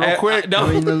pre-stance real quick. No,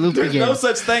 You're in the loop there's again. no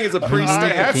such thing as a I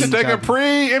pre-stance. have to King take a Gabi.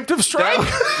 preemptive strike.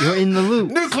 You're in the loop.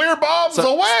 Nuclear bombs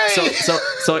away.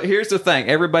 So here's the thing.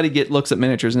 Everybody looks at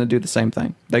miniatures and they do the same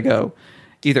thing. They go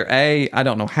either A, I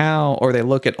don't know how, or they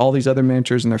look at all these other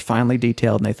miniatures and they're finely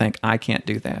detailed and they think, I can't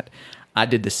do that. I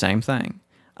did the same thing.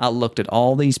 I looked at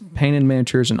all these painted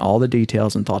miniatures and all the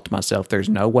details and thought to myself, there's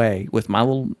no way with my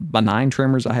little benign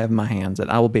trimmers I have in my hands that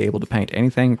I will be able to paint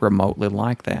anything remotely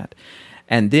like that.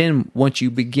 And then once you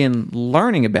begin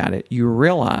learning about it, you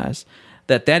realize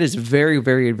that that is very,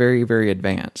 very, very, very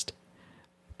advanced.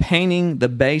 Painting the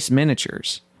base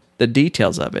miniatures, the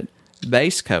details of it,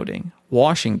 base coating,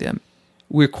 washing them,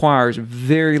 requires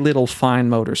very little fine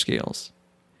motor skills.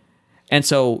 And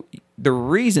so the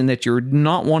reason that you're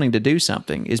not wanting to do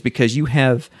something is because you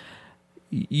have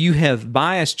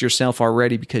biased yourself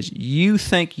already because you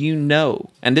think you know.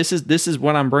 And this is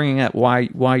what I'm bringing up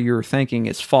why your thinking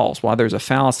is false, why there's a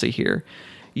fallacy here.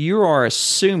 You are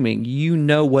assuming you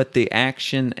know what the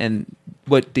action and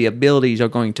what the abilities are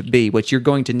going to be, what you're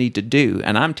going to need to do.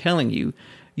 And I'm telling you,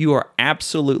 you are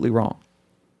absolutely wrong.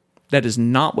 That is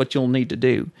not what you'll need to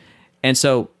do. And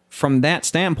so from that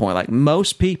standpoint, like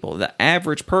most people, the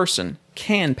average person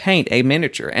can paint a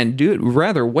miniature and do it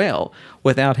rather well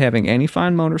without having any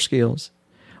fine motor skills,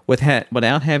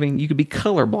 without having, you could be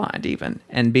colorblind even,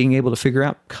 and being able to figure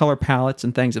out color palettes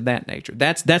and things of that nature.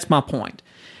 That's my point.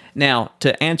 Now,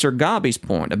 to answer Gabi's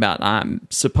point about I'm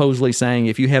supposedly saying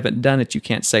if you haven't done it, you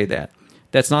can't say that.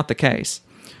 That's not the case.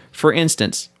 For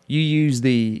instance, you use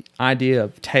the idea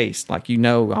of taste, like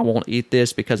I won't eat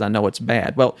this because I know it's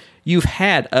bad. Well, you've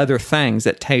had other things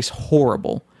that taste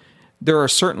horrible. There are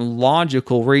certain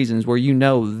logical reasons where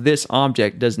this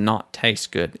object does not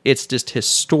taste good. It's just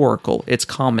historical. It's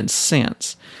common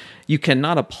sense. You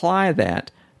cannot apply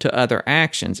that to other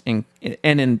actions. And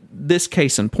in this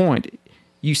case in point,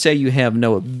 you say you have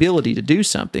no ability to do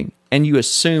something, and you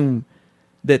assume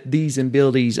that these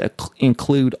abilities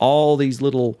include all these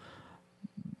little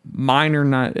minor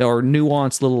or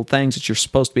nuanced little things that you're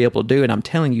supposed to be able to do. And I'm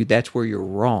telling you, that's where you're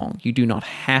wrong. You do not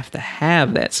have to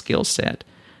have that skill set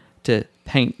to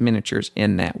paint miniatures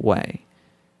in that way.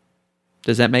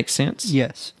 Does that make sense?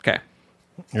 Yes. Okay.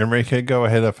 Enrique, go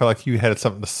ahead. I felt like you had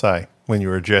something to say when you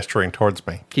were gesturing towards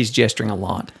me. He's gesturing a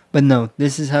lot. But no,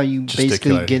 this is how you basically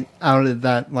Gesticulating. get out of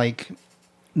that like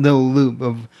little loop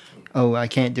of, oh, I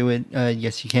can't do it.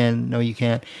 Yes, you can. No, you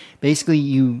can't. Basically,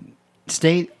 you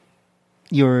state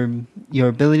your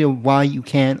ability of why you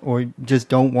can't or just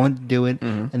don't want to do it,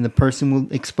 and the person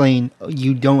will explain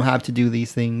you don't have to do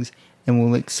these things, and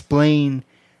will explain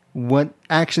what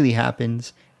actually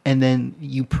happens, and then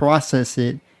you process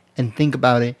it and think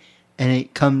about it, and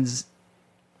it comes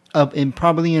up in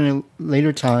probably in a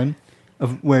later time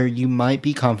of where you might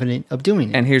be confident of doing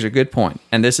it. And here's a good point.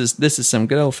 And this is some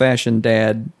good old fashioned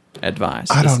dad advice.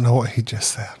 I don't know what he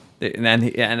just said. And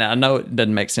I know it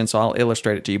doesn't make sense, so I'll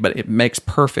illustrate it to you, but it makes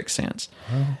perfect sense.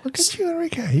 Look at you,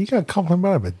 Enrique. You got a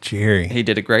compliment about Jerry. He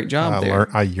did a great job there.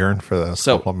 I yearn for those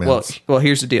So, compliments. well,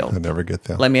 here's the deal. I never get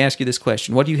them. Let me ask you this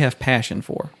question. What do you have passion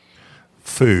for?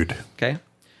 Food. Okay.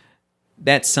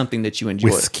 That's something that you enjoy.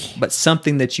 Whiskey. But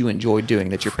something that you enjoy doing,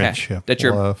 that you're Friendship, that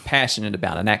you're love. passionate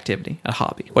about, an activity, a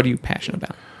hobby. What are you passionate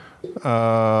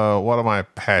about? What am I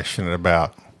passionate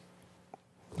about?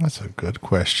 That's a good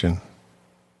question.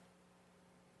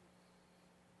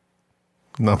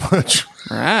 Not much.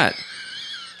 All right.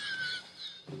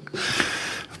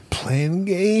 Playing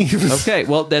games. Okay,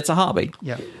 well, that's a hobby.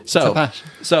 Yeah. It's So, a passion.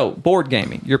 so board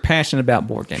gaming. You're passionate about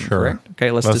board gaming, Sure. correct?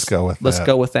 Okay, let's go with let's that.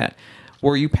 go with that.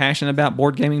 Were you passionate about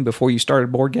board gaming before you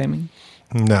started board gaming?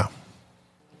 No.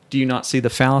 Do you not see the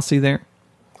fallacy there?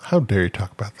 How dare you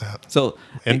talk about that? So,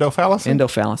 Endofallacy?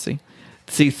 Endofallacy.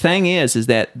 See, thing is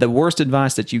that the worst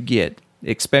advice that you get,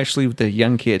 especially with the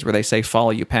young kids, where they say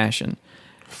follow your passion.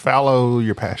 Follow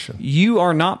your passion. You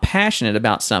are not passionate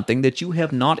about something that you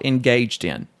have not engaged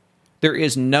in. There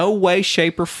is no way,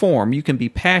 shape, or form you can be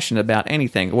passionate about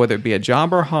anything, whether it be a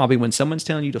job or a hobby, when someone's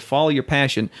telling you to follow your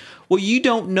passion. Well, you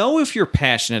don't know if you're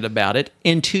passionate about it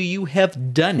until you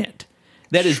have done it.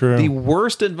 That is True. the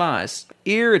worst advice.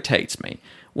 Irritates me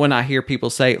when I hear people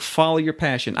say, follow your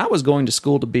passion. I was going to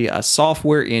school to be a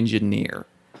software engineer.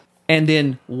 And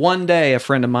then one day a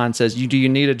friend of mine says, do you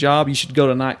need a job? You should go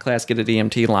to night class, get an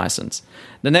EMT license.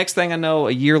 The next thing I know,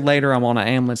 a year later, I'm on an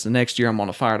ambulance. The next year, I'm on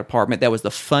a fire department. That was the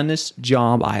funnest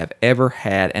job I have ever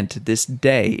had. And to this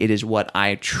day, it is what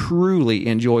I truly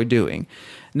enjoy doing.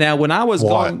 Now, when I was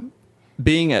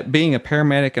being a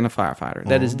paramedic and a firefighter,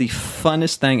 that is the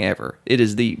funnest thing ever. It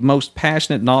is the most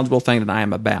passionate, knowledgeable thing that I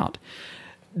am about.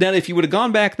 Now, if you would have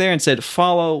gone back there and said,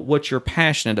 follow what you're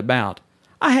passionate about,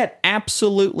 I had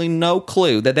absolutely no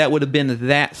clue that would have been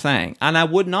that thing. And I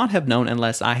would not have known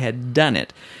unless I had done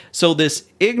it. So this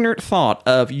ignorant thought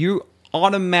of you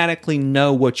automatically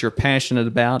know what you're passionate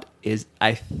about is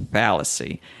a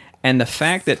fallacy. And the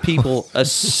fact that people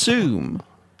assume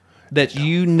that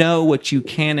you know what you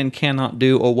can and cannot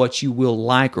do or what you will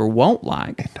like or won't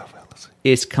like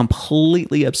is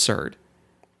completely absurd.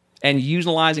 And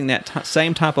utilizing that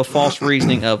same type of false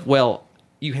reasoning of, well,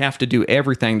 you have to do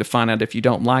everything to find out if you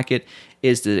don't like it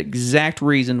is the exact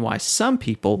reason why some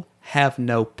people have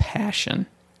no passion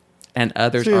and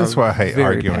others See, are that's why I hate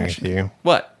very arguing passionate. with you.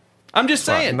 What? I'm just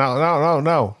saying.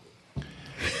 No.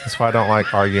 That's why I don't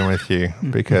like arguing with you,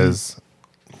 because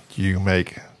you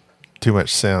make too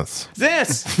much sense.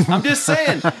 This. I'm just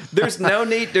saying. There's no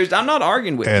need. I'm not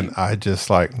arguing with And you. I just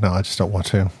I just don't want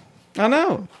to. I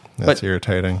know. That's But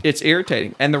irritating. it's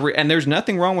irritating. And there's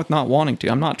nothing wrong with not wanting to.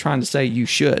 I'm not trying to say you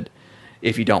should.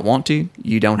 If you don't want to,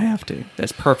 you don't have to.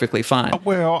 That's perfectly fine.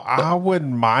 Well, I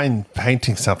wouldn't mind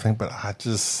painting something, but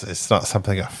it's not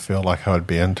something I feel like I would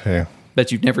be into.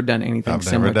 But you've never done anything I've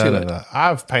similar never done to it. it.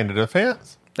 I've painted a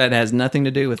fence, That has nothing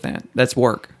to do with that. That's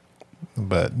work.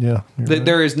 but yeah. you're right.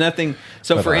 There is nothing.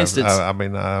 So, But for instance, I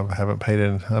haven't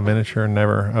painted a miniature.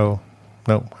 Never. Oh,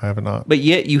 no, I have not. but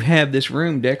yet you have this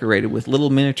room decorated with little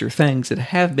miniature things that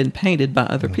have been painted by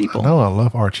other people. No, I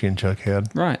love Archie and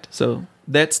Jughead. Right. So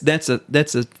that's a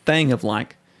thing of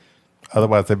like,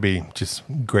 Otherwise, they'd be just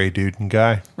gray dude and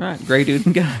guy. right, gray dude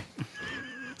and guy.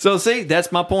 So see,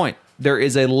 that's my point. There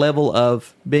is a level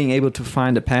of being able to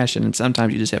find a passion, and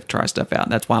sometimes you just have to try stuff out.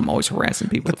 That's why I'm always harassing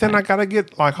people. But then I got to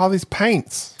get all these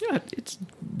paints. yeah, it's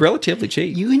relatively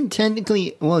cheap. You can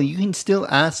technically, you can still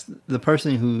ask the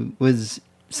person who was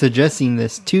suggesting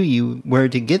this to you where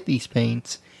to get these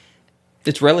paints.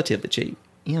 It's relatively cheap.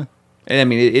 Yeah. I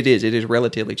mean, it is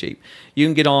relatively cheap. You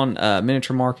can get on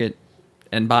Miniature Market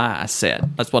and buy a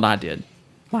set. That's what I did.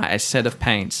 a set of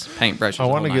paintbrushes. I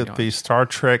want to Oh my get gosh. the Star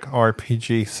Trek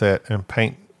RPG set and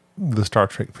paint the Star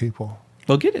Trek people.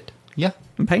 We'll get it Yeah.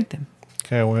 and paint them.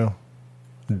 Okay, well,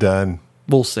 done.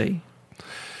 We'll see.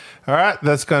 All right,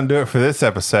 that's going to do it for this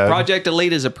episode. Project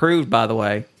Elite is approved, by the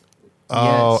way.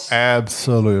 Oh, Yes.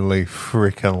 absolutely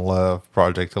freaking love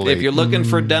Project Elite. If you're looking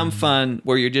for dumb fun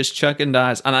where you're just chucking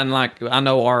dice, and I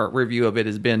know our review of it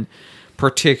has been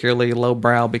particularly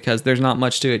lowbrow because there's not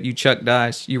much to it. You chuck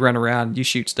dice, you run around, you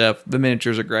shoot stuff. The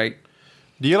miniatures are great.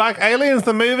 Do you like Aliens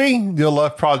the movie? You'll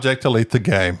love Project Elite the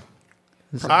game.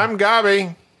 I'm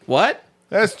Gabi. What?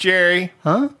 That's Jerry.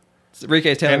 Huh?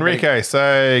 Enrique's telling me. Enrique,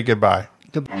 say goodbye.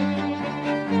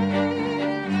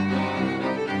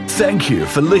 Thank you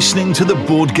for listening to the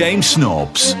Board Game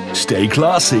Snobs. Stay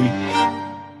classy.